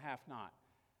silly, but I'm half not.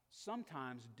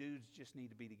 Sometimes dudes just need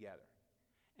to be together.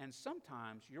 And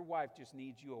sometimes your wife just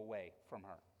needs you away from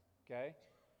her, okay?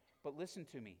 But listen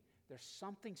to me. There's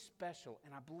something special,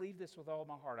 and I believe this with all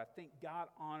my heart. I think God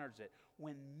honors it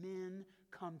when men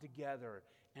come together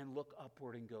and look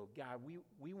upward and go, God,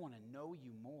 we want to know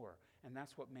you more. And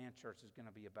that's what Man Church is going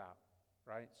to be about,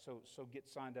 right? So get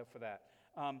signed up for that.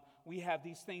 We have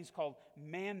these things called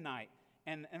Man Night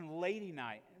and Ladies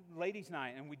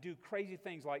Night, and we do crazy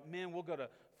things like men, we'll go to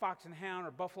Fox and Hound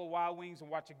or Buffalo Wild Wings and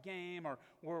watch a game, or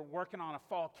we're working on a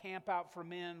fall camp out for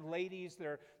men. Ladies,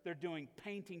 they're doing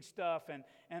painting stuff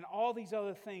and all these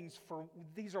other things.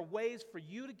 These are ways for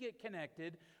you to get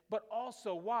connected, but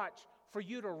also watch for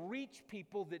you to reach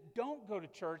people that don't go to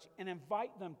church and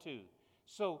invite them to.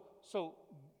 So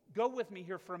go with me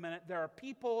here for a minute. There are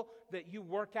people that you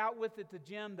work out with at the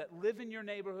gym that live in your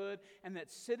neighborhood and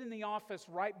that sit in the office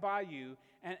right by you.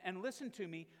 And listen to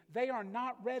me, they are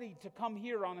not ready to come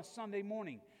here on a Sunday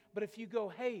morning. But if you go,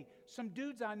 hey, some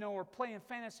dudes I know are playing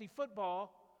fantasy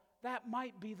football, that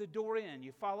might be the door in.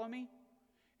 You follow me?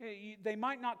 They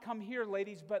might not come here,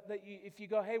 ladies, but if you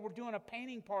go, hey, we're doing a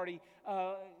painting party,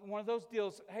 one of those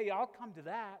deals, hey, I'll come to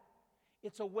that.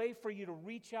 It's a way for you to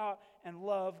reach out and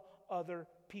love other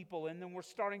people. And then we're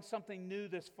starting something new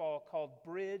this fall called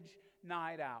Bridge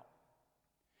Night Out.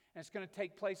 And it's going to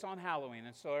take place on Halloween.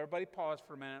 And so everybody pause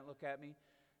for a minute, look at me.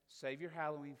 Save your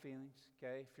Halloween feelings,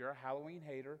 okay? If you're a Halloween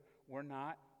hater, we're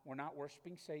not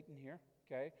worshiping Satan here,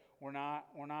 okay? We're not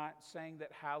saying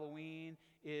that Halloween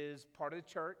is part of the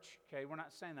church, okay? We're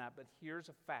not saying that, but here's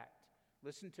a fact.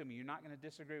 Listen to me. You're not going to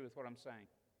disagree with what I'm saying.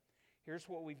 Here's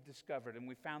what we've discovered, and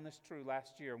we found this true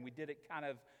last year, and we did it kind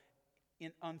of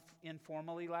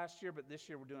informally last year, but this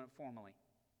year we're doing it formally.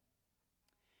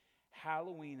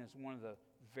 Halloween is one of the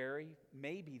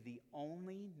maybe the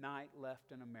only night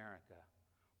left in America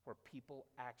where people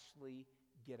actually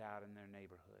get out in their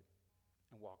neighborhood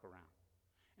and walk around.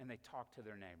 And they talk to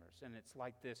their neighbors. And it's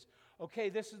like this, okay,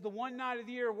 this is the one night of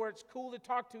the year where it's cool to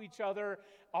talk to each other.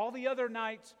 All the other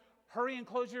nights, hurry and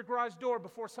close your garage door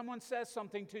before someone says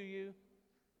something to you.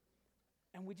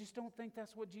 And we just don't think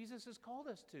that's what Jesus has called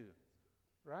us to,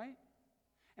 right?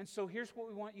 And so here's what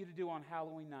we want you to do on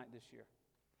Halloween night this year.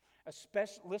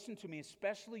 Listen to me,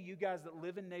 especially you guys that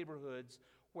live in neighborhoods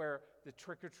where the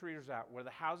trick-or-treaters out, where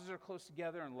the houses are close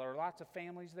together and there are lots of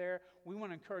families there. We want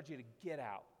to encourage you to get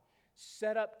out.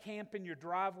 Set up camp in your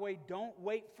driveway. Don't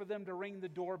wait for them to ring the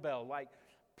doorbell. Like,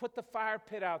 put the fire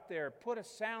pit out there. Put a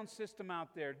sound system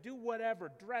out there. Do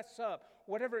whatever. Dress up.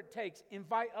 Whatever it takes.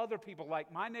 Invite other people.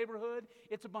 Like my neighborhood,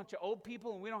 it's a bunch of old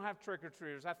people and we don't have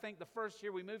trick-or-treaters. I think the first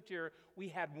year we moved here, we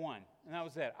had one. And that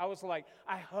was it. I was like,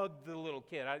 I hugged the little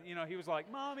kid. He was like,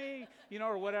 Mommy,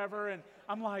 or whatever. And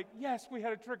I'm like, yes, we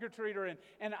had a trick-or-treater.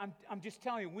 And I'm just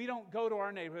telling you, we don't go to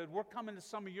our neighborhood. We're coming to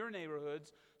some of your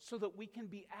neighborhoods so that we can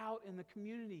be out in the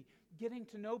community, getting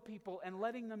to know people and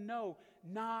letting them know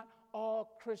not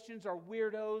all Christians are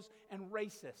weirdos and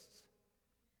racists.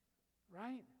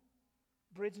 Right?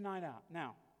 Bridge Night Out.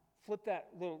 Now,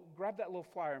 grab that little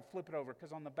flyer and flip it over,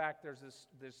 because on the back there's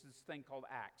this thing called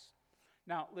Acts.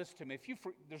 Now, listen to me.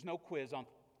 There's no quiz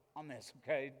on this,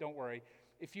 okay? Don't worry.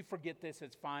 If you forget this,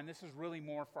 it's fine. This is really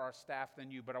more for our staff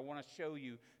than you, but I want to show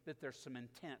you that there's some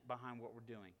intent behind what we're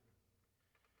doing.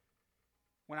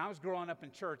 When I was growing up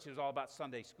in church, it was all about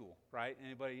Sunday school, right?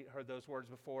 Anybody heard those words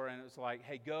before? And it was like,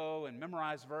 hey, go and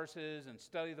memorize verses and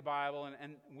study the Bible,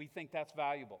 and we think that's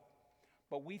valuable.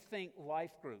 But we think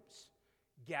life groups,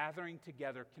 gathering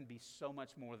together, can be so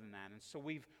much more than that. And so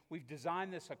we've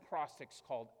designed this acrostics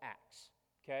called ACTS,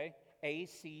 okay?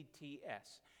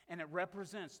 ACTS. And it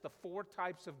represents the 4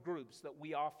 types of groups that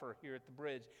we offer here at the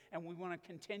Bridge, and we want to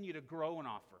continue to grow and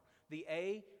offer. The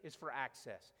A is for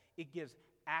access. It gives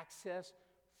access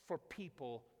for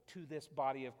people to this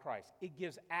body of Christ. It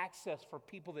gives access for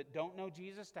people that don't know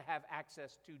Jesus to have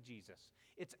access to Jesus.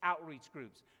 It's outreach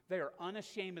groups. They are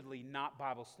unashamedly not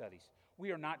Bible studies.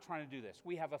 We are not trying to do this.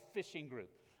 We have a fishing group.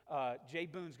 Jay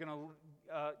Boone's going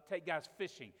to take guys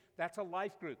fishing. That's a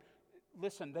life group.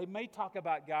 Listen, they may talk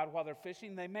about God while they're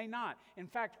fishing. They may not. In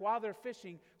fact, while they're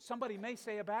fishing, somebody may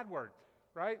say a bad word,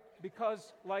 right?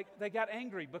 Because, they got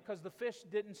angry because the fish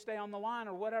didn't stay on the line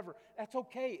or whatever. That's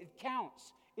okay. It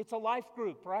counts. It's a life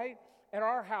group, right? At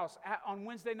our house, on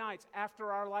Wednesday nights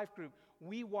after our life group,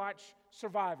 we watch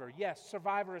Survivor. Yes,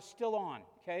 Survivor is still on,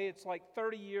 okay? It's like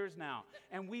 30 years now,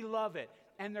 and we love it.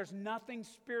 And there's nothing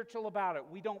spiritual about it.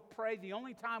 We don't pray. The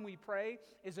only time we pray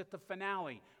is at the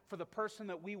finale for the person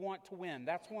that we want to win.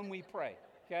 That's when we pray,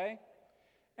 okay?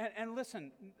 And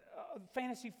listen,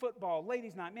 fantasy football,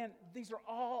 ladies' night, man, these are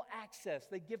all access.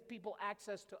 They give people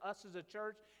access to us as a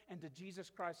church and to Jesus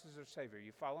Christ as their Savior.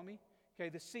 You follow me? Okay,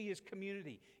 the C is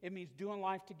community. It means doing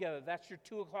life together. That's your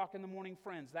 2 o'clock in the morning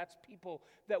friends. That's people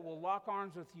that will lock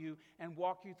arms with you and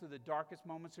walk you through the darkest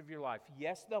moments of your life.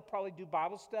 Yes, they'll probably do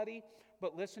Bible study,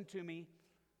 but listen to me,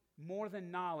 more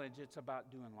than knowledge, it's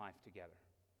about doing life together.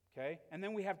 Okay? And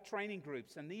then we have training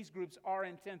groups, and these groups are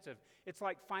intensive. It's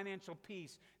like Financial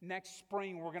Peace. Next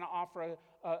spring, we're going to offer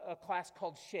a class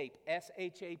called SHAPE,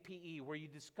 S-H-A-P-E, where you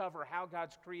discover how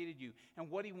God's created you and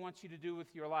what He wants you to do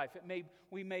with your life.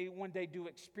 We may one day do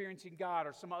Experiencing God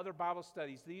or some other Bible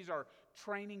studies. These are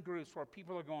training groups where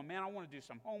people are going, man, I want to do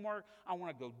some homework. I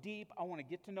want to go deep. I want to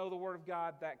get to know the Word of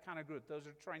God, that kind of group. Those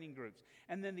are training groups.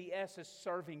 And then the S is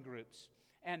serving groups.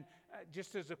 And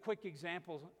just as a quick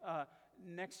example,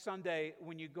 next Sunday,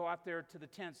 when you go out there to the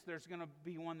tents, there's going to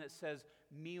be one that says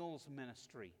Meals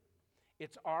Ministry.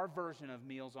 It's our version of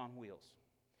Meals on Wheels.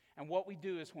 And what we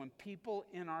do is when people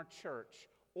in our church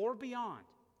or beyond,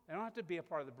 they don't have to be a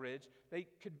part of the bridge, they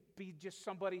could be just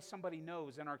somebody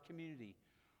knows in our community.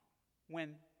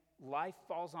 When life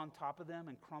falls on top of them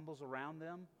and crumbles around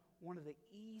them, one of the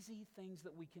easy things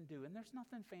that we can do, and there's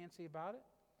nothing fancy about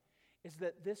it, is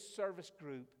that this service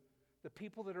group, the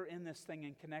people that are in this thing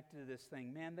and connected to this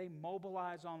thing, man, they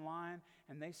mobilize online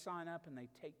and they sign up and they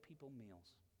take people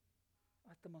meals.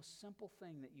 Like the most simple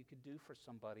thing that you could do for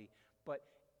somebody. But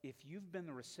if you've been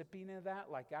the recipient of that,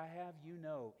 like I have, you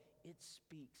know it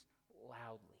speaks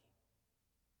loudly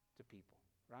to people,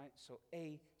 right? So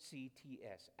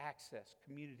ACTS, access,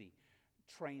 community,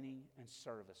 training, and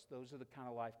service. Those are the kind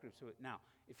of life groups. Now,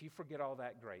 if you forget all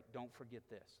that, great. Don't forget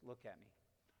this. Look at me.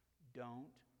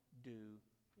 Don't do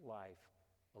life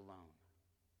alone.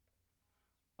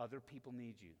 Other people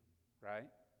need you, right?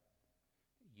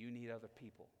 You need other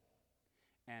people.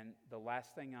 And the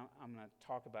last thing I'm going to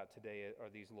talk about today are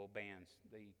these little bands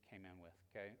that you came in with,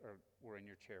 okay? Or were in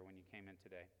your chair when you came in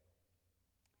today.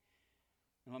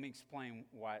 And let me explain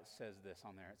why it says this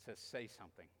on there. It says, say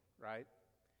something, right?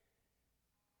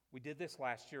 We did this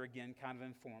last year again, kind of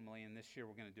informally, and this year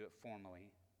we're going to do it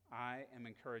formally. I am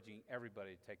encouraging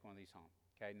everybody to take one of these home.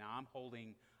 Okay, now I'm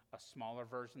holding a smaller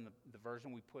version. The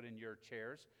version we put in your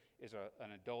chairs is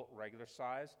an adult regular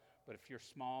size. But if you're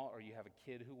small or you have a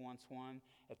kid who wants one,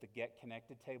 at the Get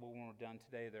Connected table when we're done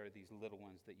today, there are these little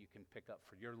ones that you can pick up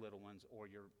for your little ones or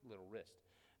your little wrist.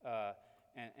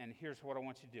 And here's what I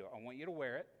want you to do. I want you to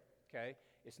wear it, okay?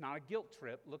 It's not a guilt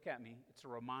trip. Look at me. It's a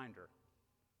reminder.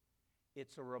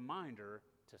 It's a reminder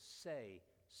to say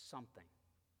something.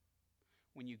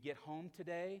 When you get home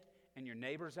today and your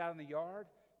neighbor's out in the yard,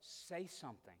 say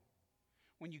something.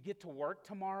 When you get to work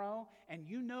tomorrow and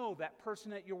you know that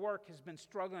person at your work has been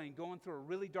struggling, going through a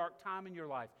really dark time in your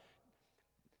life,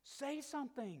 say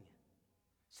something.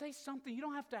 Say something. You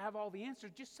don't have to have all the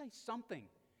answers. Just say something.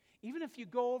 Even if you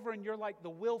go over and you're like the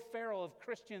Will Ferrell of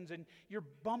Christians and you're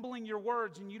bumbling your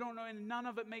words and you don't know and none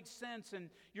of it makes sense and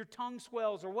your tongue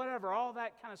swells or whatever, all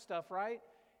that kind of stuff, right?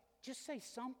 Just say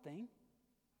something.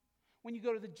 When you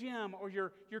go to the gym or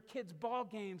your kids' ball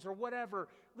games or whatever,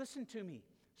 listen to me.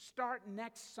 Start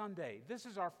next Sunday. This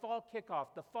is our fall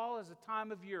kickoff. The fall is a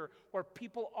time of year where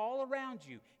people all around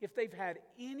you, if they've had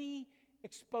any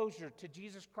exposure to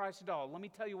Jesus Christ at all, let me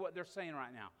tell you what they're saying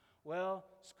right now. Well,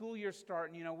 school year's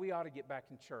starting, we ought to get back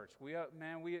in church.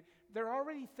 They're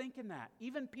already thinking that.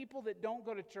 Even people that don't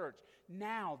go to church.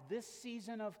 Now, this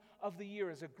season of the year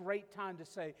is a great time to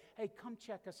say, hey, come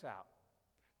check us out.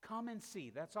 Come and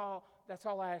see. That's all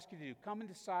I ask you to do. Come and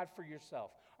decide for yourself.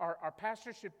 Our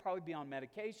pastor should probably be on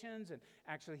medications, and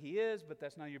actually he is, but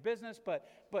that's none of your business. But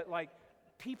like,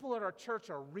 people at our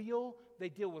church are real. They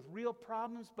deal with real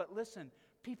problems. But listen,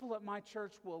 people at my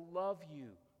church will love you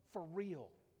for real.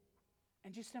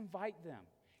 And just invite them.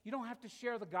 You don't have to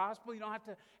share the gospel. You don't have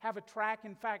to have a track.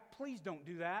 In fact, please don't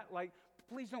do that. Like,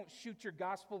 please don't shoot your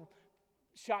gospel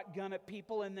shotgun at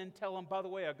people and then tell them, by the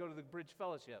way, I go to the Bridge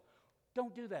Fellowship.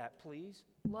 Don't do that, please.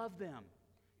 Love them.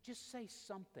 Just say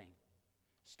something.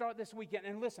 Start this weekend.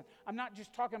 And listen, I'm not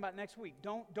just talking about next week.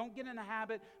 Don't get in a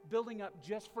habit building up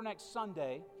just for next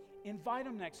Sunday. Invite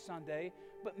them next Sunday,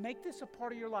 but make this a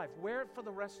part of your life. Wear it for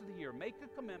the rest of the year. Make a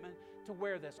commitment to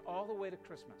wear this all the way to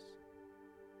Christmas.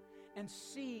 And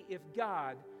see if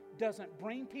God doesn't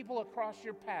bring people across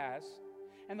your paths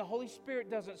and the Holy Spirit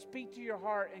doesn't speak to your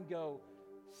heart and go,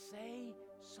 say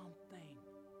something.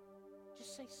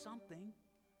 Just say something.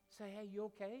 Say, hey, you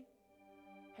okay?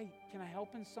 Hey, can I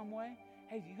help in some way?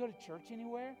 Hey, do you go to church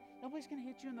anywhere? Nobody's going to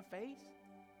hit you in the face.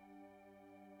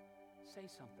 Say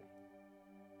something.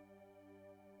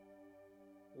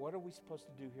 What are we supposed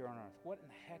to do here on earth? What in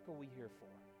the heck are we here for?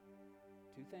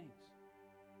 Two things.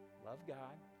 Love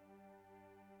God.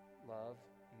 Love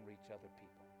and reach other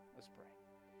people. Let's pray.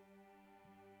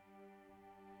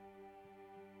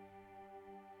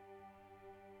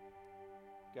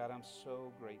 God, I'm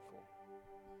so grateful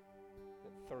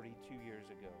that 32 years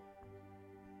ago,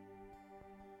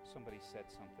 somebody said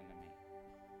something to me.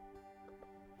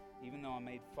 Even though I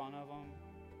made fun of them,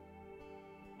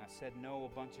 and I said no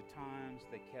a bunch of times,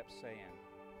 they kept saying,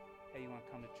 hey, you want to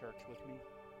come to church with me?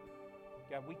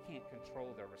 God, we can't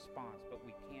control their response, but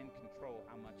we can control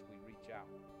how much we reach out.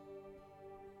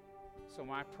 So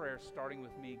my prayer, starting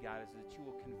with me, God, is that you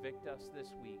will convict us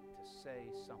this week to say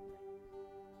something.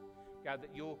 God,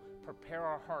 that you'll prepare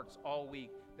our hearts all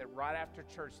week, that right after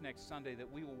church next Sunday,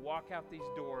 that we will walk out these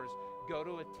doors, go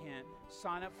to a tent,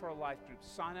 sign up for a life group,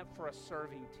 sign up for a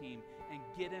serving team, and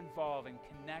get involved and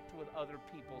connect with other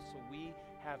people so we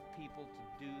have people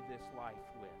to do this life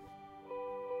with.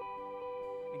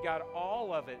 And God,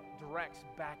 all of it directs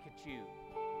back at you.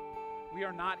 We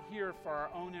are not here for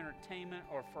our own entertainment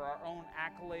or for our own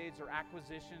accolades or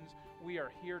acquisitions. We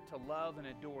are here to love and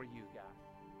adore you, God.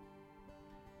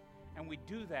 And we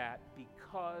do that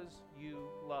because you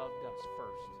loved us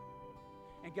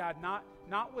first. And God,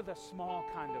 not with a small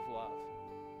kind of love,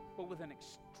 but with an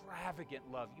extravagant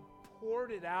love. You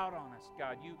poured it out on us,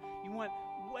 God. You went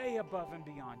way above and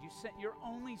beyond. You sent your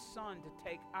only Son to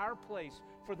take our place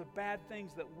for the bad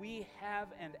things that we have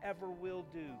and ever will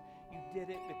do. You did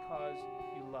it because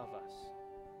you love us.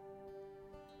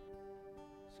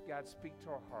 So God, speak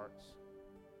to our hearts.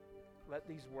 Let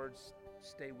these words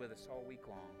stay with us all week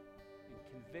long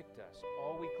and convict us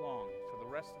all week long for the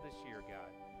rest of this year,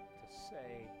 God, to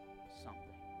say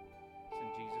something. It's in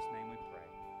Jesus' name.